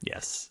there.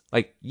 Yes.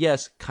 Like,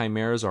 yes,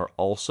 chimeras are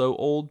also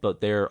old,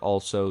 but they're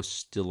also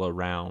still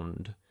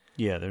around.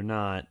 Yeah, they're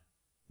not.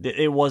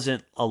 It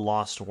wasn't a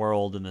lost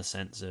world in the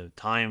sense of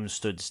time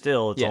stood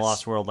still. It's a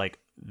lost world like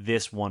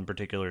this one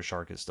particular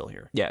shark is still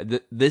here. Yeah,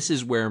 this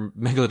is where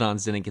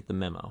Megalodons didn't get the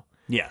memo.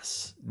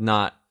 Yes.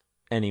 Not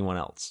anyone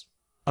else.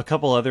 A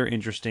couple other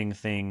interesting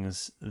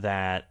things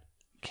that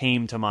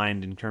came to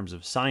mind in terms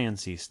of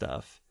science-y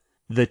stuff.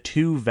 The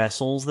two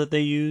vessels that they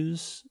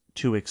use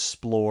to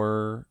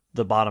explore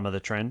the bottom of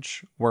the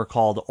trench were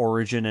called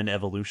Origin and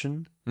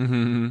Evolution,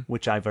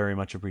 which I very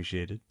much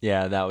appreciated.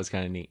 Yeah, that was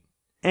kind of neat.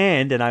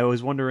 And I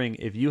was wondering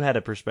if you had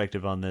a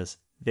perspective on this.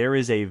 There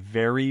is a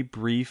very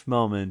brief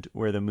moment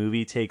where the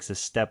movie takes a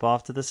step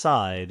off to the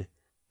side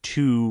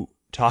to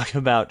talk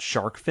about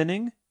shark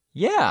finning.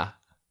 Yeah.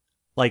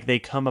 Like they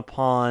come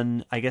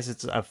upon, I guess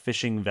it's a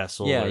fishing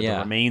vessel, the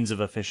remains of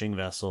a fishing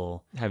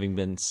vessel. Having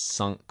been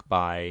sunk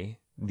by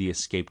the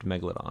escaped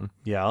Megalodon.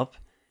 Yep.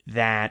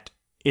 That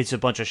it's a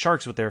bunch of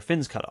sharks with their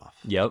fins cut off.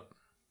 Yep.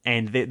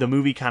 And the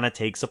movie kind of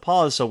takes a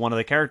pause so one of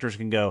the characters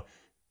can go,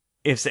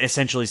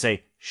 essentially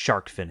say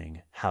shark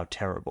finning, how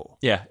terrible.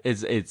 Yeah,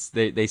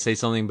 they say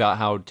something about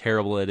how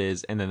terrible it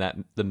is, and then that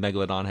the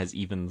Megalodon has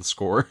even the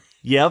score.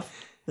 Yep,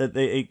 that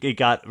it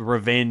got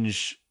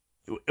revenge,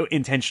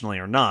 intentionally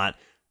or not,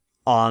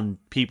 on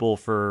people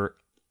for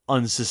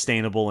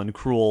unsustainable and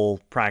cruel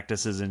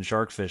practices in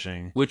shark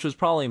fishing. Which was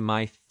probably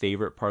my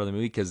favorite part of the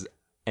movie, because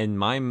in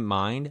my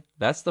mind,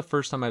 that's the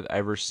first time I've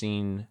ever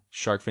seen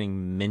shark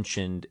finning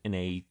mentioned in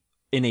a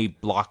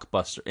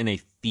blockbuster, in a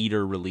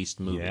theater released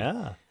movie.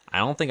 Yeah. I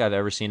don't think I've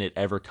ever seen it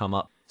ever come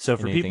up. So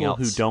for in anything people else.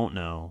 who don't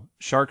know,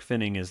 shark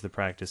finning is the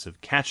practice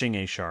of catching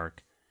a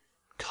shark,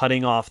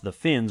 cutting off the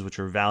fins, which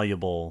are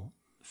valuable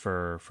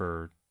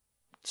for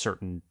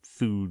certain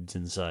foods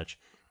and such,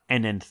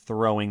 and then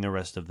throwing the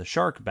rest of the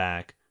shark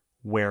back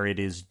where it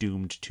is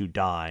doomed to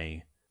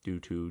die. Due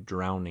to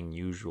drowning,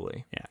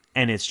 usually. Yeah.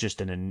 And it's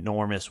just an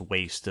enormous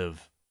waste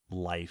of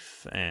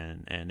life,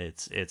 and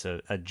it's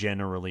a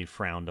generally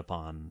frowned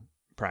upon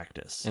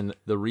practice. And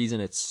the reason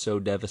it's so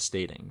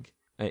devastating,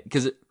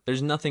 because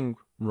there's nothing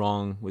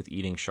wrong with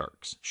eating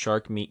sharks.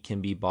 Shark meat can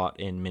be bought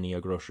in many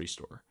a grocery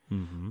store.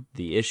 Mm-hmm.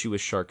 The issue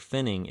with shark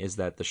finning is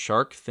that the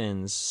shark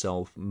fins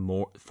sell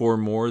for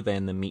more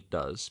than the meat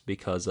does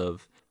because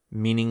of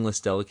meaningless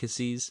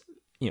delicacies.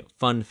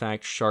 Fun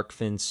fact, shark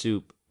fin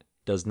soup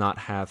does not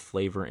have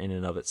flavor in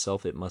and of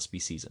itself. It must be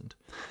seasoned.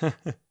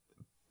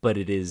 But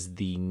it is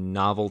the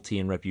novelty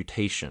and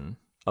reputation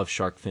of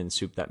shark fin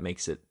soup that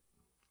makes it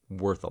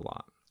worth a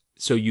lot.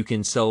 So you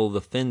can sell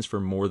the fins for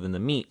more than the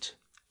meat.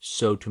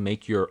 So to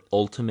make your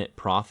ultimate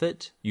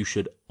profit, you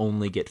should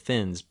only get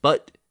fins.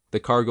 But the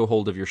cargo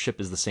hold of your ship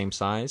is the same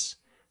size.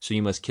 So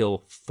you must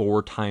kill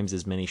 4 times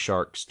as many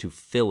sharks to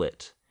fill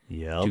it.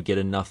 Yep. To get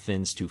enough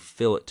fins to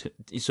fill it.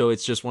 So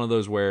it's just one of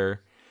those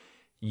where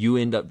you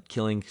end up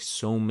killing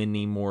so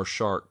many more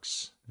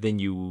sharks than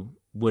you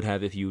would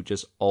have if you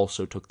just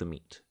also took the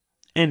meat.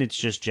 And it's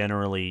just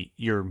generally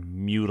you're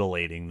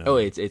mutilating them. Oh,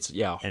 it's And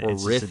horrific.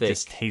 it's just a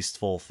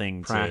distasteful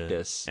thing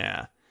practice.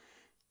 Yeah.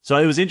 So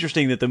it was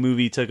interesting that the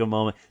movie took a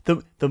moment.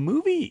 The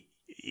movie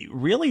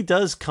really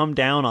does come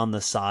down on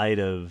the side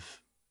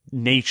of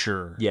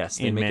nature. Yes,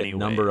 they in make many a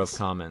number ways, of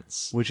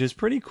comments. which is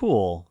pretty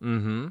cool.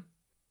 Mm-hmm.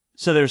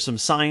 So there's some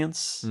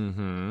science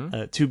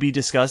Mm-hmm. to be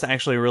discussed.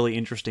 Actually, a really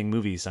interesting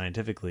movie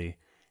scientifically.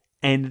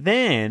 And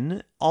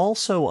then,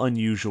 also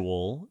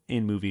unusual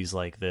in movies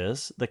like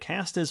this, the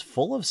cast is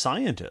full of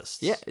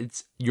scientists. Yeah,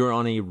 you're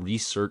on a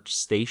research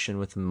station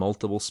with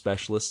multiple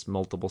specialists,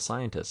 multiple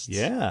scientists.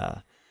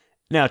 Yeah.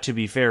 Now, to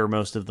be fair,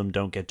 most of them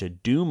don't get to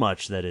do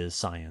much that is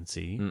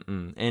science-y.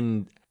 Mm-mm.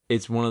 And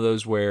it's one of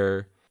those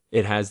where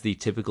it has the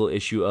typical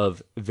issue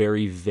of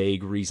very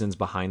vague reasons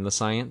behind the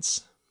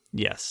science.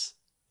 Yes.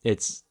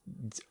 It's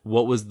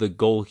what was the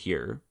goal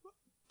here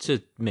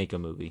to make a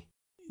movie?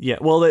 Yeah,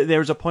 well,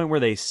 there's a point where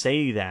they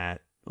say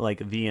that,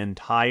 like, the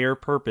entire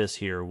purpose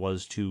here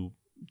was to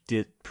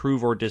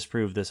prove or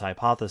disprove this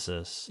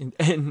hypothesis.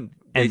 And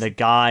the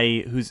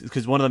guy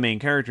because one of the main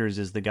characters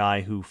is the guy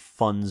who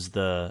funds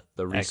the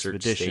research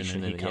expedition,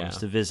 station, and he comes yeah.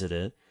 to visit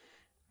it.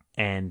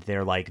 And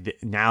they're like,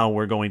 now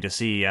we're going to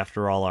see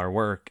after all our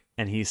work.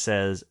 And he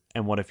says,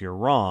 and what if you're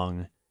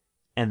wrong?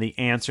 And the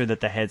answer that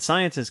the head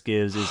scientist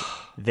gives is,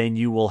 then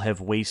you will have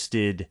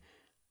wasted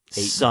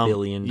 $8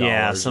 billion.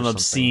 Yeah, some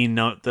obscene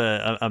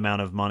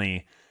amount of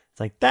money. It's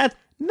like, that's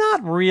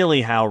not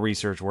really how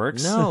research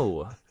works.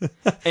 No.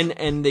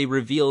 and they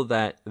reveal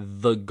that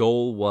the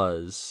goal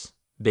was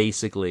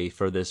basically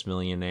for this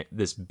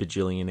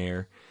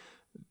bajillionaire,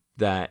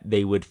 that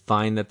they would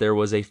find that there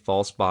was a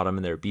false bottom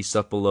and there'd be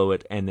stuff below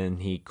it, and then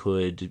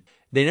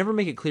they never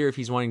make it clear if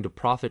he's wanting to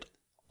profit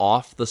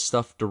off the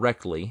stuff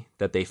directly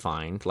that they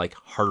find, like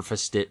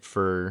harvest it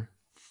for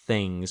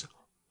things,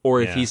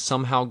 or if he's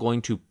somehow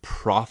going to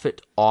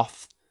profit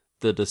off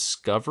the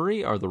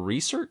discovery or the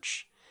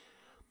research.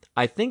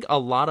 I think a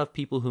lot of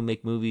people who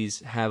make movies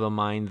have a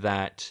mind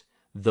that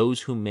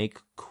those who make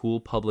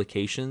cool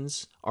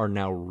publications are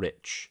now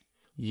rich.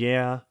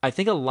 Yeah. I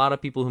think a lot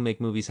of people who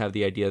make movies have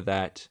the idea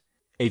that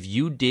if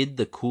you did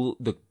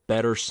the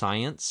better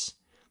science,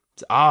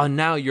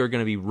 now you're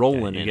going to be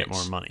rolling you in get it.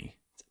 more money.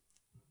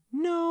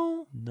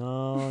 No,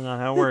 not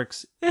how it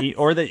works.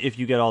 Or that if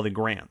you get all the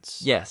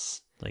grants.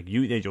 Yes. Like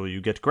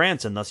you get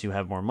grants and thus you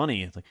have more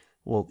money. It's like,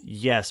 well,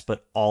 yes,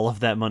 but all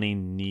of that money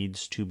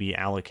needs to be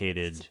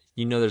allocated.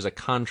 There's a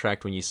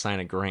contract when you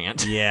sign a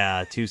grant.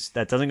 Yeah,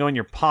 that doesn't go in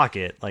your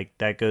pocket. Like,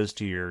 that goes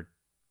to your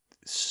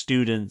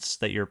students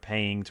that you're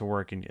paying to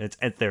work, and it's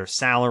at their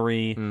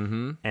salary,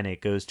 Mm-hmm. and it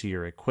goes to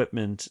your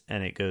equipment,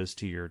 and it goes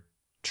to your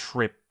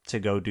trip to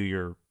go do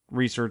your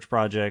research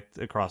project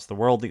across the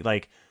world.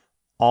 Like,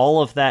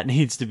 all of that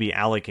needs to be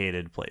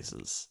allocated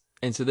places.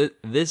 And so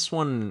this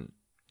one,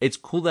 it's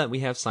cool that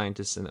we have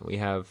scientists and that we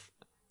have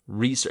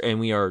research, and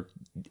we are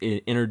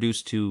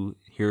introduced to,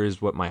 here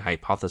is what my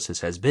hypothesis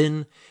has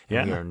been,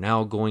 and we are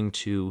now going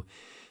to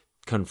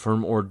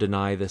confirm or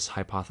deny this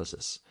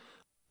hypothesis.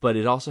 But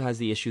it also has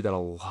the issue that a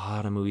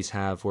lot of movies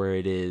have, where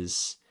it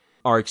is,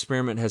 our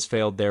experiment has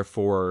failed,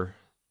 therefore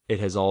it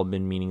has all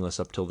been meaningless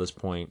up till this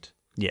point.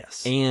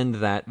 Yes. and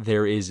that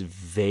there is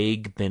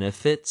vague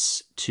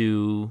benefits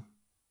to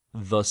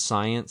the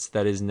science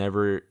that is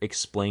never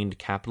explained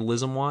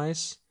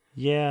capitalism-wise.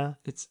 Yeah.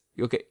 It's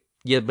okay.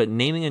 Yeah, but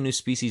naming a new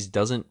species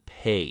doesn't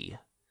pay.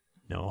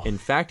 No. In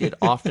fact, it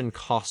often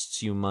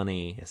costs you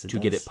money Yes, it to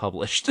get does. it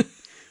published.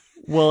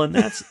 Well, and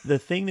that's the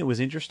thing that was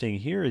interesting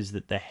here is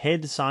that the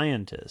head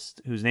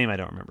scientist, whose name I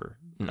don't remember,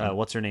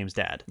 what's her name's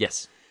dad?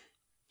 Yes.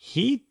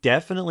 He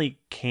definitely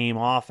came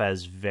off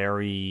as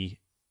very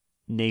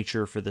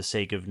nature for the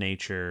sake of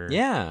nature.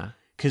 Yeah.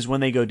 Because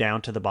when they go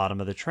down to the bottom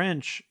of the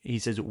trench, he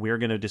says, we're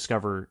going to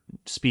discover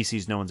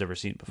species no one's ever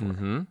seen before.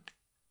 Mm-hmm.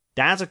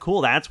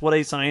 That's what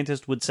a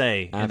scientist would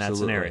say in that Absolutely.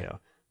 scenario.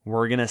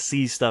 We're going to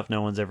see stuff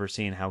no one's ever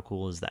seen. How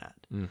cool is that?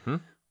 Mm-hmm.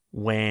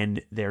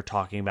 When they're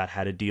talking about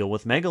how to deal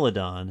with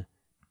Megalodon,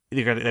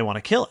 they want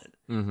to kill it.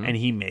 Mm-hmm. And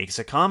he makes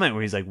a comment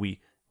where he's like, we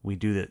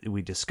do that,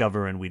 we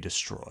discover and we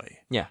destroy.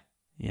 Yeah.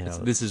 You know,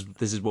 This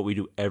is what we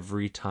do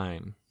every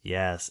time.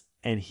 yes.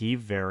 And he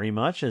very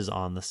much is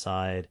on the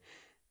side.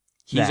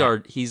 He's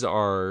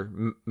our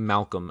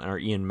Malcolm, our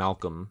Ian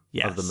Malcolm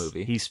of the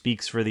movie. He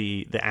speaks for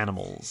the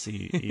animals.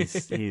 He's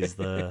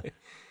the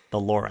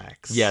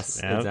Lorax. Yes,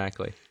 you know?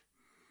 exactly.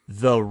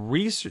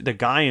 The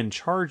guy in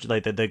charge,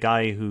 like the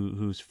guy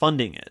who's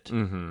funding it,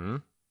 Mm-hmm.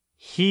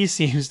 he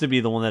seems to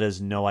be the one that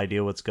has no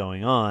idea what's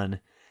going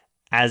on.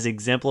 As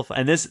exemplified,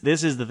 and this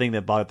is the thing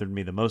that bothered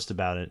me the most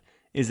about it,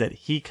 is that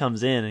he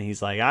comes in and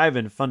he's like, I've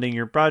been funding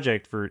your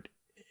project for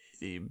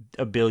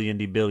 $1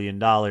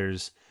 billion.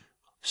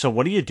 So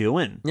what are you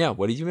doing? Yeah,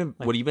 what have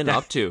you been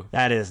up to?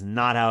 That is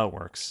not how it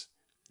works.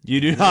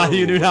 You do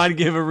not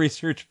give a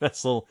research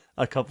vessel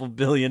a couple $1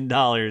 billion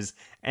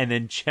and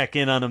then check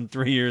in on them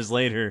 3 years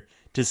later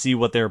to see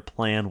what their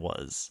plan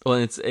was. Well,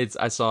 it's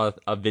I saw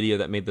a video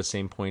that made the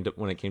same point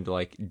when it came to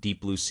like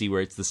Deep Blue Sea,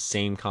 where it's the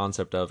same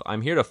concept of,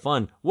 I'm here to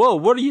fund. Whoa,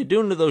 what are you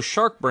doing to those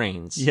shark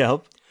brains?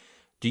 Yep.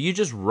 Do you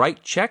just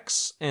write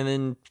checks and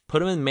then put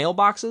them in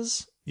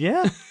mailboxes?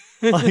 Yeah.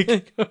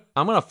 Like,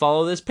 I'm going to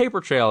follow this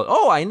paper trail.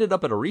 Oh, I ended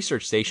up at a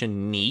research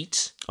station.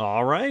 Neat.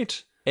 all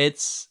right.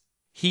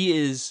 He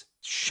is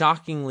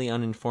shockingly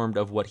uninformed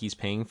of what he's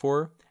paying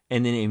for,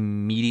 and then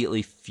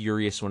immediately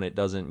furious when it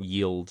doesn't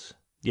yield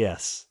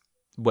Yes.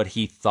 what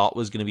he thought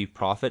was going to be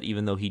profit,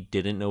 even though he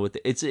didn't know what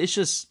it's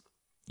just,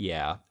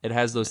 yeah, it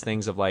has those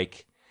things of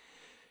like,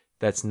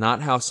 that's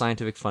not how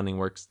scientific funding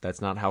works.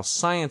 That's not how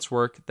science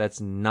works.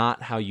 That's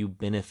not how you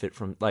benefit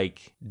from,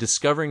 like,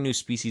 discovering new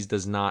species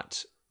does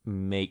not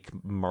make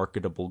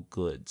marketable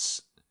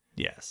goods.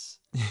 Yes.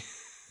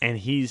 And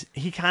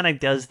he kind of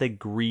does the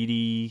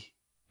greedy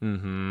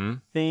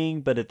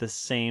thing, but at the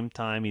same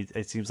time,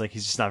 it seems like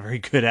he's just not very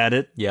good at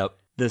it. Yep.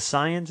 The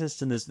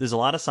scientists in this, there's a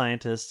lot of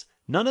scientists.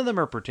 None of them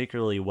are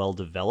particularly well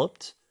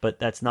developed, but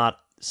that's not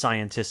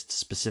scientist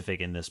specific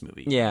in this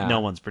movie. Yeah.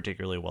 No one's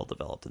particularly well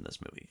developed in this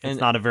movie.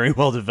 It's not a very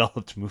well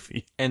developed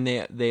movie. And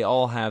they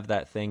all have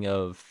that thing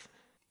of,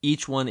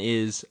 each one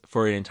is,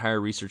 for an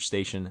entire research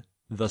station,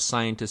 the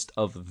scientist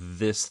of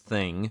this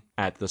thing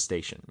at the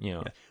station, you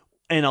know. Yeah.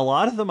 And a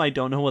lot of them, I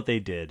don't know what they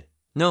did.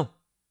 No.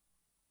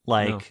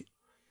 Like,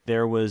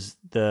 there was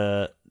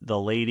the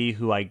lady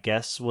who I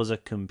guess was a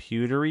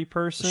computery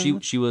person.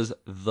 She was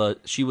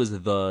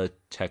the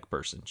tech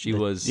person.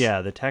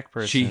 The tech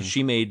person.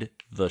 She made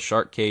the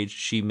shark cage.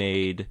 She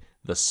made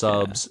the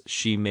subs. Yeah.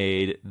 She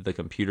made the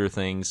computer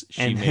things.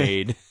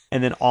 And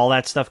then all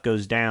that stuff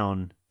goes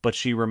down, but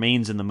she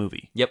remains in the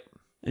movie. Yep.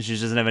 And she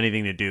doesn't have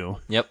anything to do.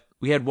 Yep.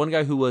 We had one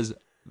guy who was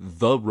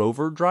the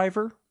rover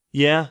driver.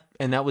 Yeah.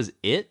 And that was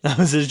it. That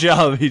was his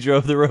job. He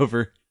drove the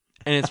rover.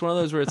 And it's one of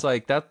those where it's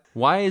like,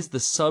 why is the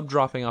sub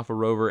dropping off a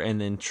rover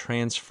and then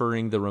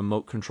transferring the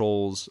remote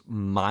controls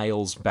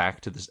miles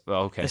back to this?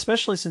 Oh, okay.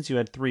 Especially since you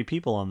had 3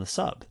 people on the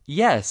sub.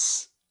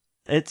 Yes.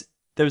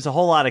 There's a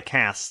whole lot of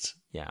cast.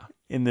 Yeah.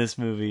 In this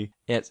movie.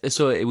 Yes.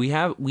 So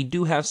we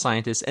do have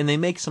scientists, and they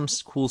make some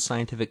cool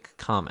scientific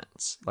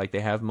comments. Like,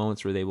 they have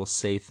moments where they will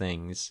say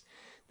things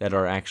that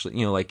are actually,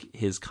 you know, like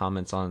his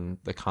comments on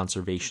the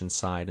conservation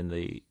side and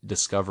the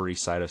discovery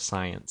side of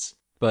science.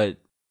 But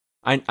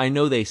I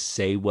know they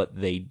say what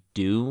they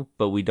do,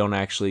 but we don't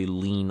actually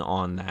lean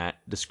on that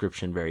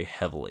description very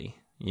heavily,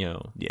 you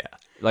know. Yeah.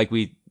 Like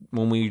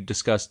when we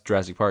discussed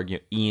Jurassic Park, you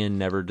know, Ian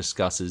never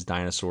discusses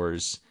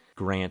dinosaurs.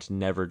 Grant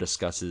never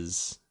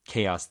discusses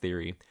chaos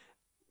theory.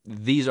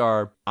 These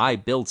are, I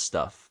build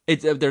stuff.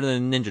 They're the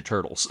Ninja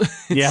Turtles.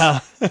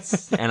 Yeah.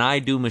 And I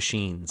do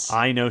machines.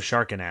 I know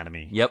shark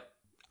anatomy. Yep.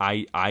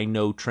 I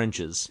know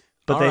trenches.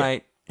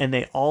 But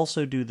they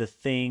also do the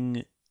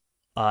thing,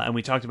 and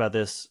we talked about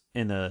this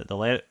in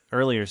the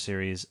earlier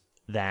series,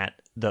 that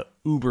the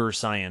uber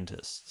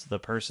scientists, the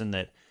person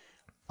that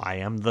I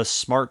am the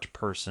smart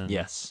person.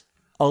 Yes.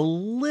 A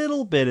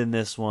little bit in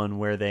this one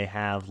where they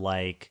have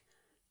like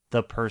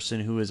the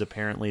person who is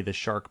apparently the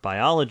shark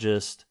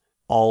biologist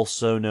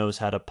also knows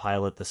how to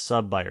pilot the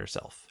sub by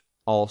herself.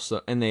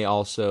 Also, and they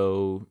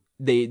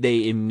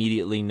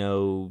immediately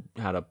know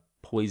how to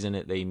poison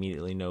it. They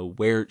immediately know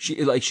where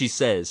she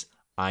says,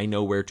 I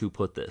know where to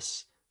put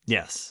this.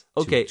 Yes.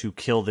 Okay. To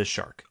kill this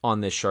shark.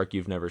 On this shark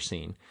you've never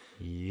seen.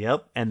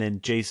 Yep. And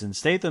then Jason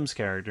Statham's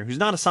character, who's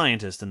not a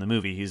scientist in the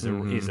movie, he's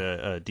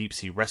a deep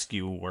sea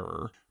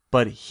rescuer,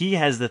 but he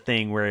has the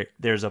thing where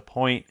there's a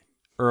point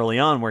early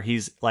on where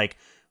he's like,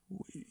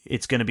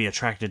 it's going to be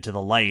attracted to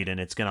the light and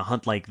it's going to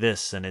hunt like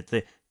this, and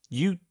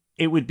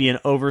it would be an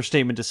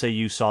overstatement to say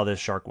you saw this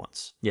shark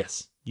once.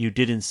 Yes. You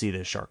didn't see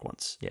this shark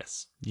once.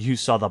 Yes. You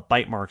saw the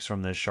bite marks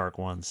from this shark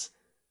once.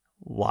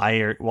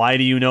 Why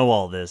do you know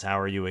all this? How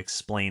are you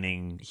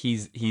explaining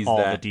he's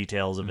all the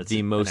details of its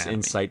the most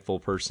anatomy?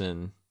 insightful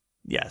person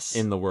Yes.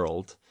 in the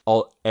world.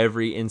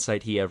 Every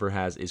insight he ever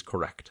has is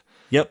correct.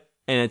 Yep.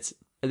 And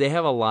they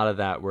have a lot of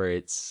that where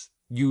it's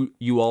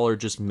you all are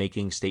just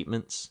making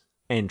statements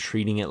and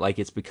treating it like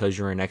it's because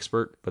you're an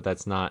expert, but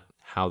that's not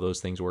how those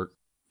things work.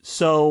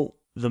 So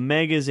The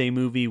Meg is a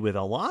movie with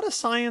a lot of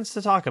science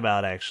to talk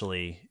about,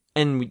 actually.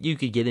 And you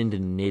could get into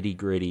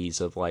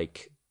nitty-gritties of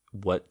like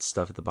what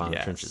stuff at the bottom of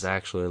the trench Yes. is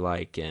actually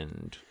like,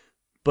 and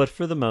But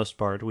for the most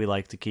part, we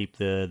like to keep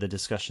the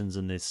discussions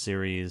in this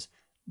series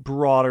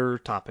broader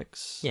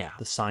topics. Yeah.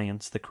 The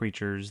science, the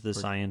creatures, the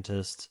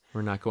scientists.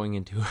 we're not going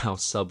into how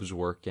subs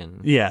work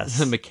and Yes.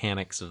 the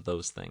mechanics of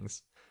those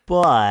things.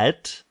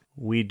 But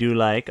we do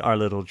like our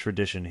little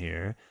tradition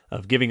here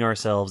of giving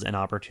ourselves an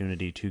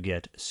opportunity to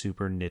get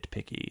super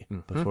nitpicky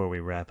before we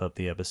wrap up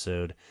the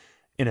episode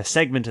in a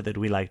segment that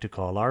we like to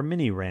call our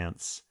mini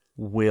rants.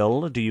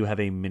 Will, do you have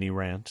a mini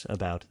rant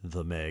about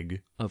The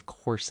Meg? Of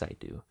course I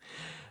do.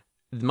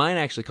 Mine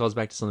actually calls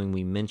back to something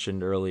we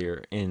mentioned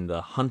earlier in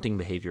the hunting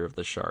behavior of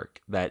the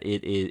shark, that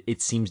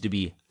it seems to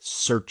be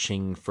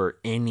searching for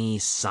any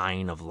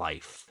sign of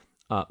life,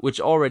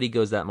 which already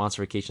goes that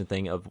monstrification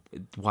thing of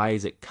why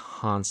is it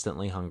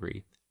constantly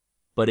hungry.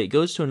 But it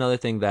goes to another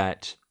thing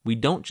that we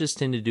don't just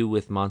tend to do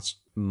with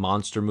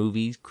monster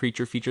movies,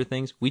 creature feature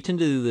things. We tend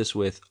to do this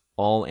with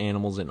all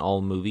animals in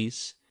all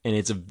movies, and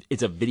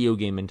it's a video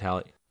game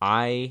mentality.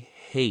 I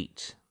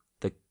hate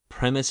the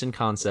premise and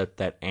concept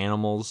that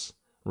animals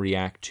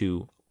react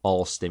to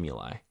all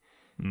stimuli.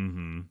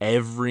 Mm-hmm.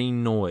 Every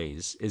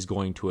noise is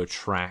going to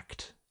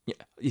attract.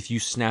 If you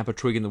snap a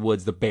twig in the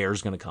woods, the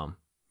bear's going to come.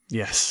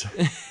 Yes.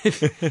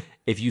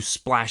 If you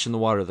splash in the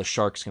water, the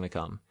shark's going to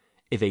come.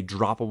 If a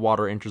drop of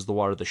water enters the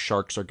water, the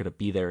sharks are going to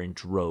be there in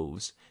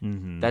droves.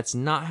 Mm-hmm. That's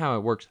not how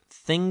it works.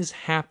 Things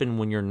happen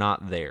when you're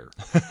not there.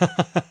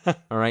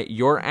 All right?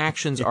 Your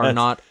actions are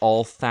not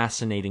all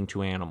fascinating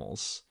to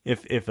animals.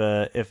 If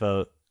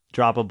a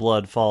drop of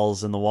blood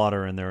falls in the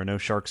water and there are no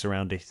sharks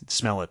around to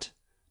smell it,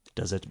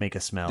 does it make a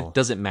smell? It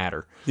doesn't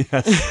matter.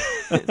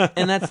 Yes.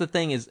 And that's the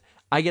thing is,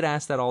 I get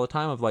asked that all the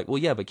time of like, well,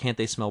 yeah, but can't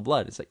they smell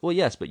blood? It's like, well,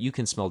 yes, but you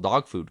can smell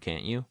dog food,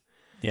 can't you?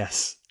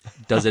 Yes.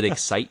 Does it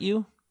excite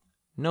you?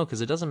 No,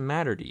 because it doesn't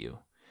matter to you.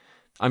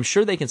 I'm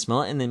sure they can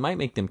smell it, and they might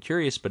make them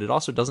curious, but it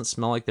also doesn't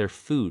smell like their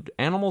food.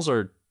 Animals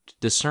are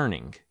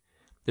discerning.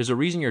 There's a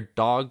reason your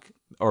dog,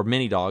 or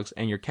many dogs,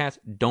 and your cats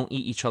don't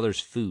eat each other's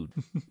food.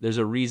 There's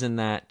a reason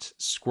that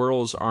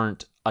squirrels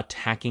aren't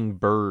attacking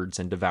birds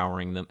and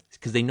devouring them,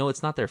 because they know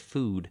it's not their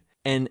food.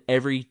 And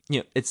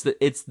it's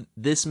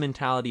this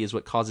mentality is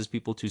what causes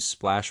people to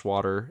splash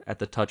water at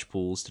the touch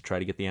pools to try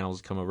to get the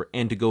animals to come over,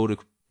 and to go to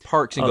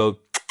parks and go.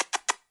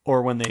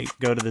 Or when they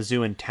go to the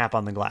zoo and tap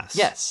on the glass.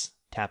 Yes.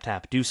 Tap,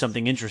 tap. Do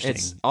something interesting.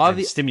 It's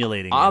and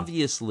stimulating.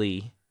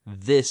 Obviously,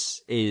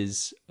 this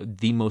is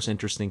the most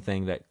interesting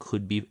thing that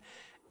could be.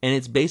 And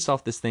it's based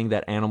off this thing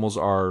that animals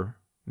are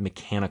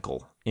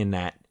mechanical, in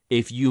that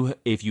if you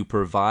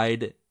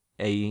provide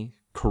a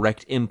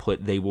correct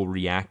input, they will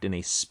react in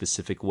a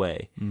specific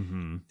way,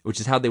 which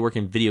is how they work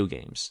in video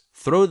games.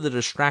 Throw the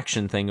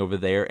distraction thing over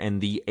there,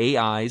 and the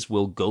AIs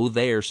will go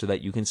there so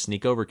that you can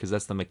sneak over, because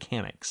that's the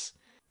mechanics.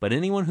 But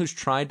anyone who's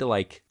tried to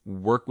like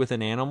work with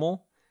an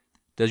animal,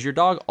 does your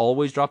dog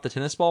always drop the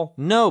tennis ball?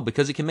 No,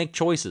 because it can make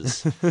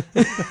choices.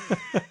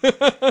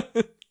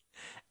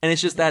 And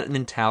it's just that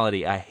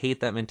mentality. I hate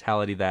that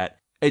mentality that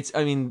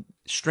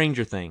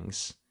Stranger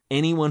Things.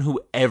 Anyone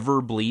who ever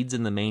bleeds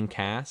in the main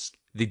cast,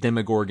 the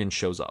Demogorgon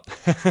shows up.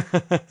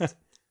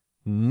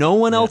 No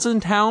one else in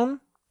town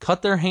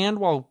cut their hand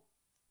while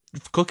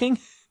cooking?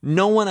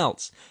 No one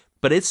else.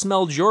 But it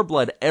smelled your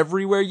blood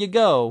everywhere you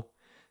go,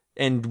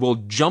 and will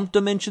jump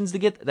dimensions to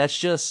get.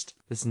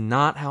 That's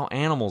not how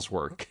animals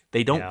work.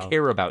 They don't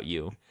care about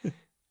you.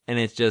 And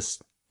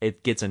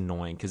it gets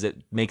annoying because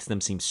it makes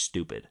them seem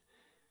stupid.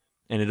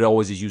 And it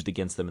always is used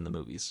against them in the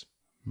movies.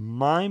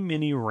 My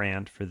mini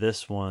rant for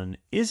this one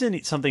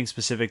isn't something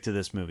specific to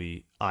this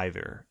movie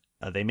either.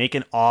 They make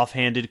an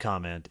offhanded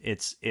comment.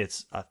 It's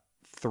a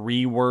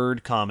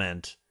 3-word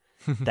comment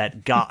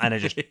that got, and I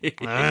just,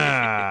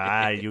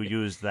 you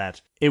used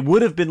that. It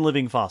would have been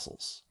living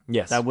fossils.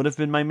 Yes. That would have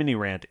been my mini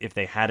rant if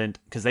they hadn't,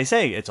 because they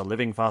say it's a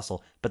living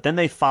fossil, but then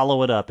they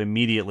follow it up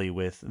immediately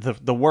with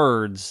the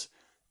words,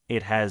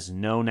 it has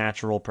no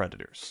natural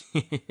predators.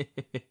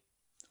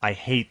 I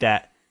hate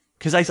that.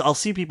 Because I'll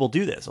see people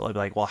do this. I'll be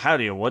like, well,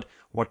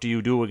 what do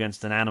you do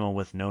against an animal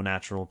with no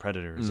natural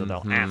predators? So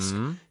they'll ask,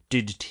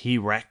 did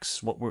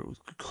T-Rex,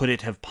 could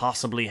it have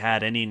possibly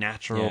had any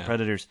natural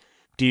predators?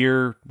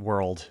 Dear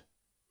world,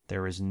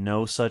 there is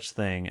no such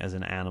thing as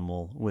an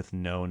animal with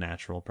no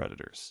natural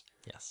predators.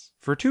 Yes.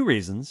 For two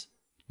reasons.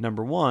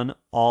 Number one,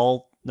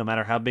 no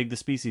matter how big the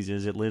species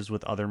is, it lives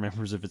with other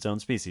members of its own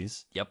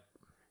species. Yep.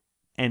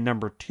 And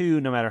number two,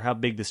 no matter how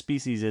big the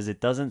species is,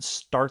 it doesn't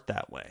start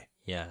that way.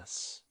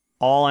 Yes.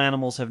 All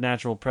animals have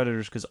natural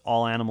predators because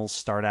all animals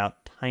start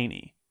out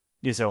tiny.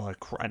 You say, well,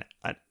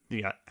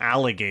 the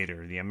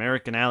alligator, the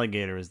American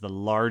alligator, is the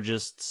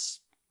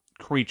largest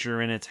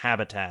creature in its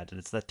habitat, and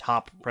it's the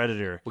top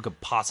predator. What could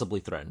possibly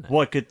threaten it?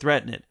 What could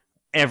threaten it?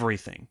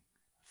 Everything.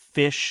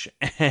 Fish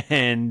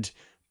and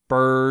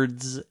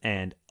birds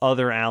and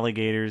other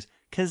alligators,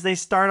 because they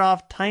start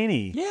off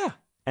tiny. Yeah.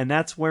 And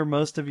that's where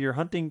most of your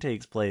hunting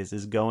takes place,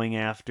 is going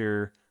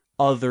after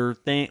other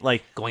things.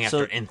 Like Going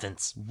after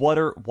infants. What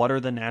are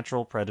the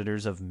natural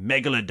predators of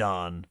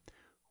Megalodon?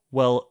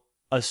 Well,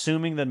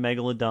 assuming that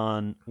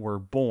Megalodon were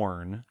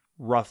born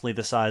roughly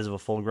the size of a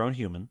full-grown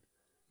human,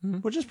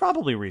 which is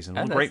probably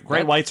reasonable.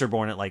 Great whites are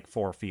born at like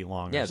 4 feet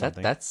long or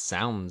something. that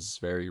sounds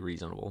very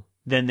reasonable.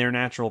 Then their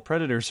natural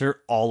predators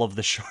are all of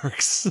the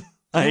sharks.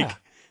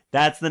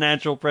 That's the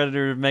natural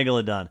predator of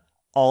Megalodon.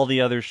 All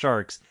the other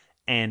sharks.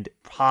 And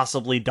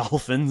possibly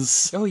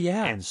dolphins. Oh,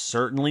 yeah. And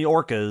certainly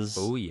orcas.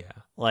 Oh, yeah.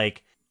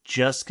 Like,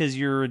 just because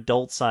your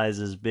adult size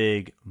is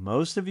big,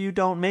 most of you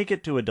don't make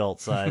it to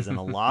adult size. And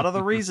a lot of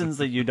the reasons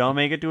that you don't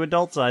make it to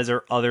adult size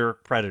are other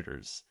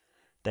predators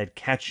that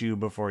catch you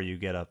before you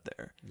get up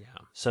there. Yeah.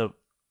 So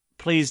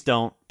please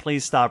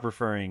stop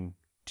referring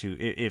to,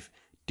 if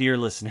dear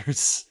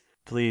listeners,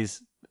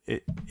 please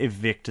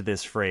evict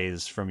this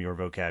phrase from your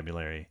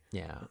vocabulary.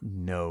 Yeah.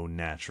 No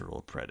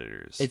natural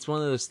predators. It's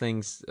one of those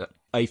things,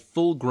 a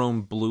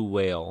full-grown blue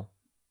whale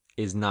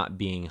is not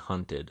being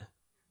hunted.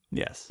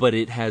 Yes. But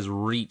it has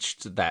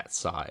reached that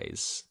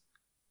size.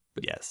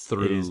 Yes.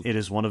 Through it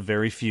is one of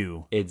very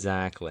few.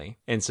 Exactly.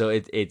 And so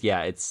it's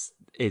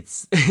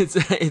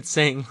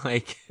saying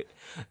like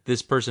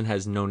this person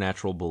has no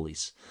natural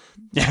bullies.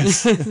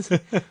 Yes.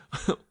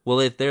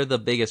 Well, if they're the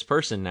biggest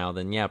person now,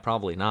 then yeah,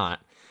 probably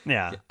not.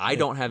 Yeah. I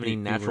don't have any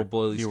natural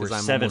bullies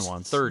because I'm almost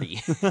once.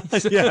 30.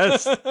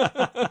 Yes.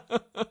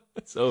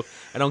 So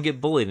I don't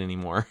get bullied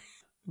anymore.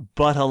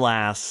 But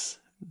alas,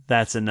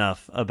 that's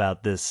enough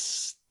about this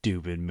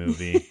stupid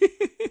movie.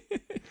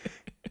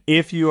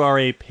 If you are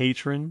a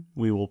patron,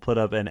 we will put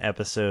up an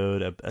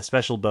episode, a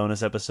special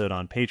bonus episode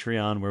on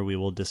Patreon where we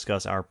will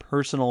discuss our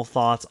personal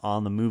thoughts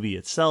on the movie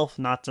itself,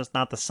 not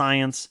the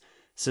science.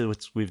 So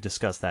we've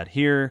discussed that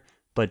here,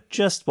 but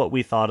just what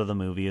we thought of the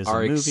movie as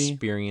our a movie.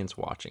 Experience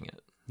watching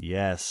it.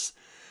 Yes.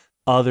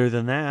 Other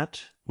than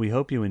that, we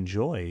hope you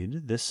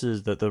enjoyed. This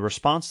is the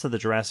response to the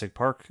Jurassic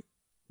Park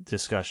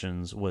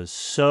discussions was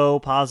so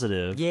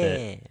positive.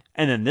 Yeah.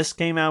 And then this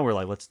came out. We're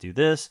like, let's do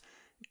this.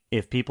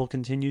 If people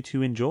continue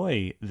to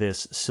enjoy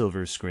this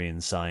silver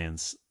screen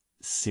science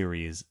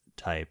series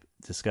type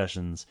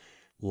discussions,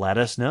 let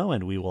us know,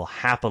 and we will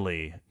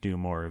happily do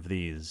more of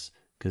these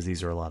because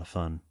these are a lot of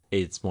fun.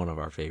 It's one of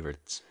our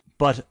favorites.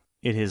 But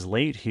it is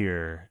late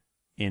here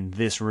in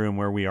this room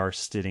where we are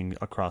sitting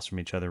across from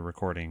each other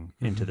recording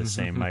into the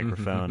same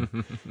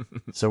microphone.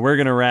 So we're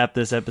going to wrap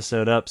this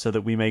episode up so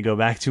that we may go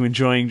back to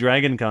enjoying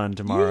DragonCon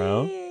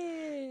tomorrow.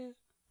 Yeah.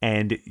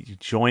 And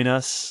join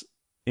us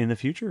in the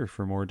future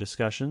for more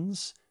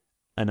discussions.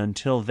 And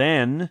until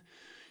then,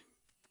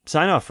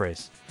 sign off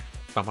phrase.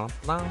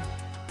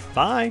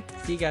 Bye.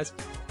 See you guys.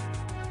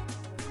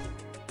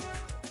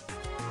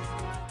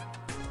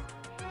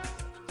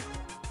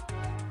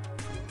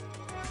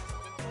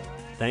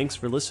 Thanks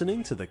for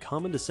listening to the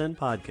Common Descent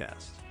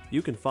podcast.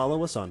 You can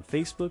follow us on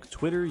Facebook,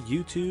 Twitter,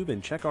 YouTube,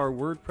 and check our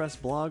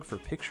WordPress blog for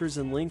pictures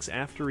and links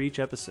after each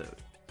episode.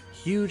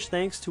 Huge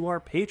thanks to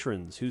our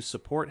patrons whose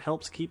support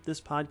helps keep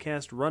this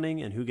podcast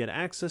running and who get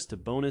access to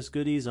bonus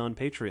goodies on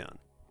Patreon.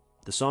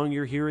 The song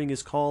you're hearing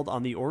is called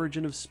On the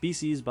Origin of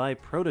Species by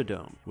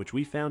Protodome, which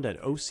we found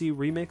at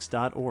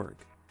ocremix.org.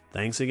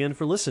 Thanks again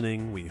for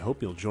listening. We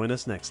hope you'll join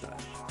us next time.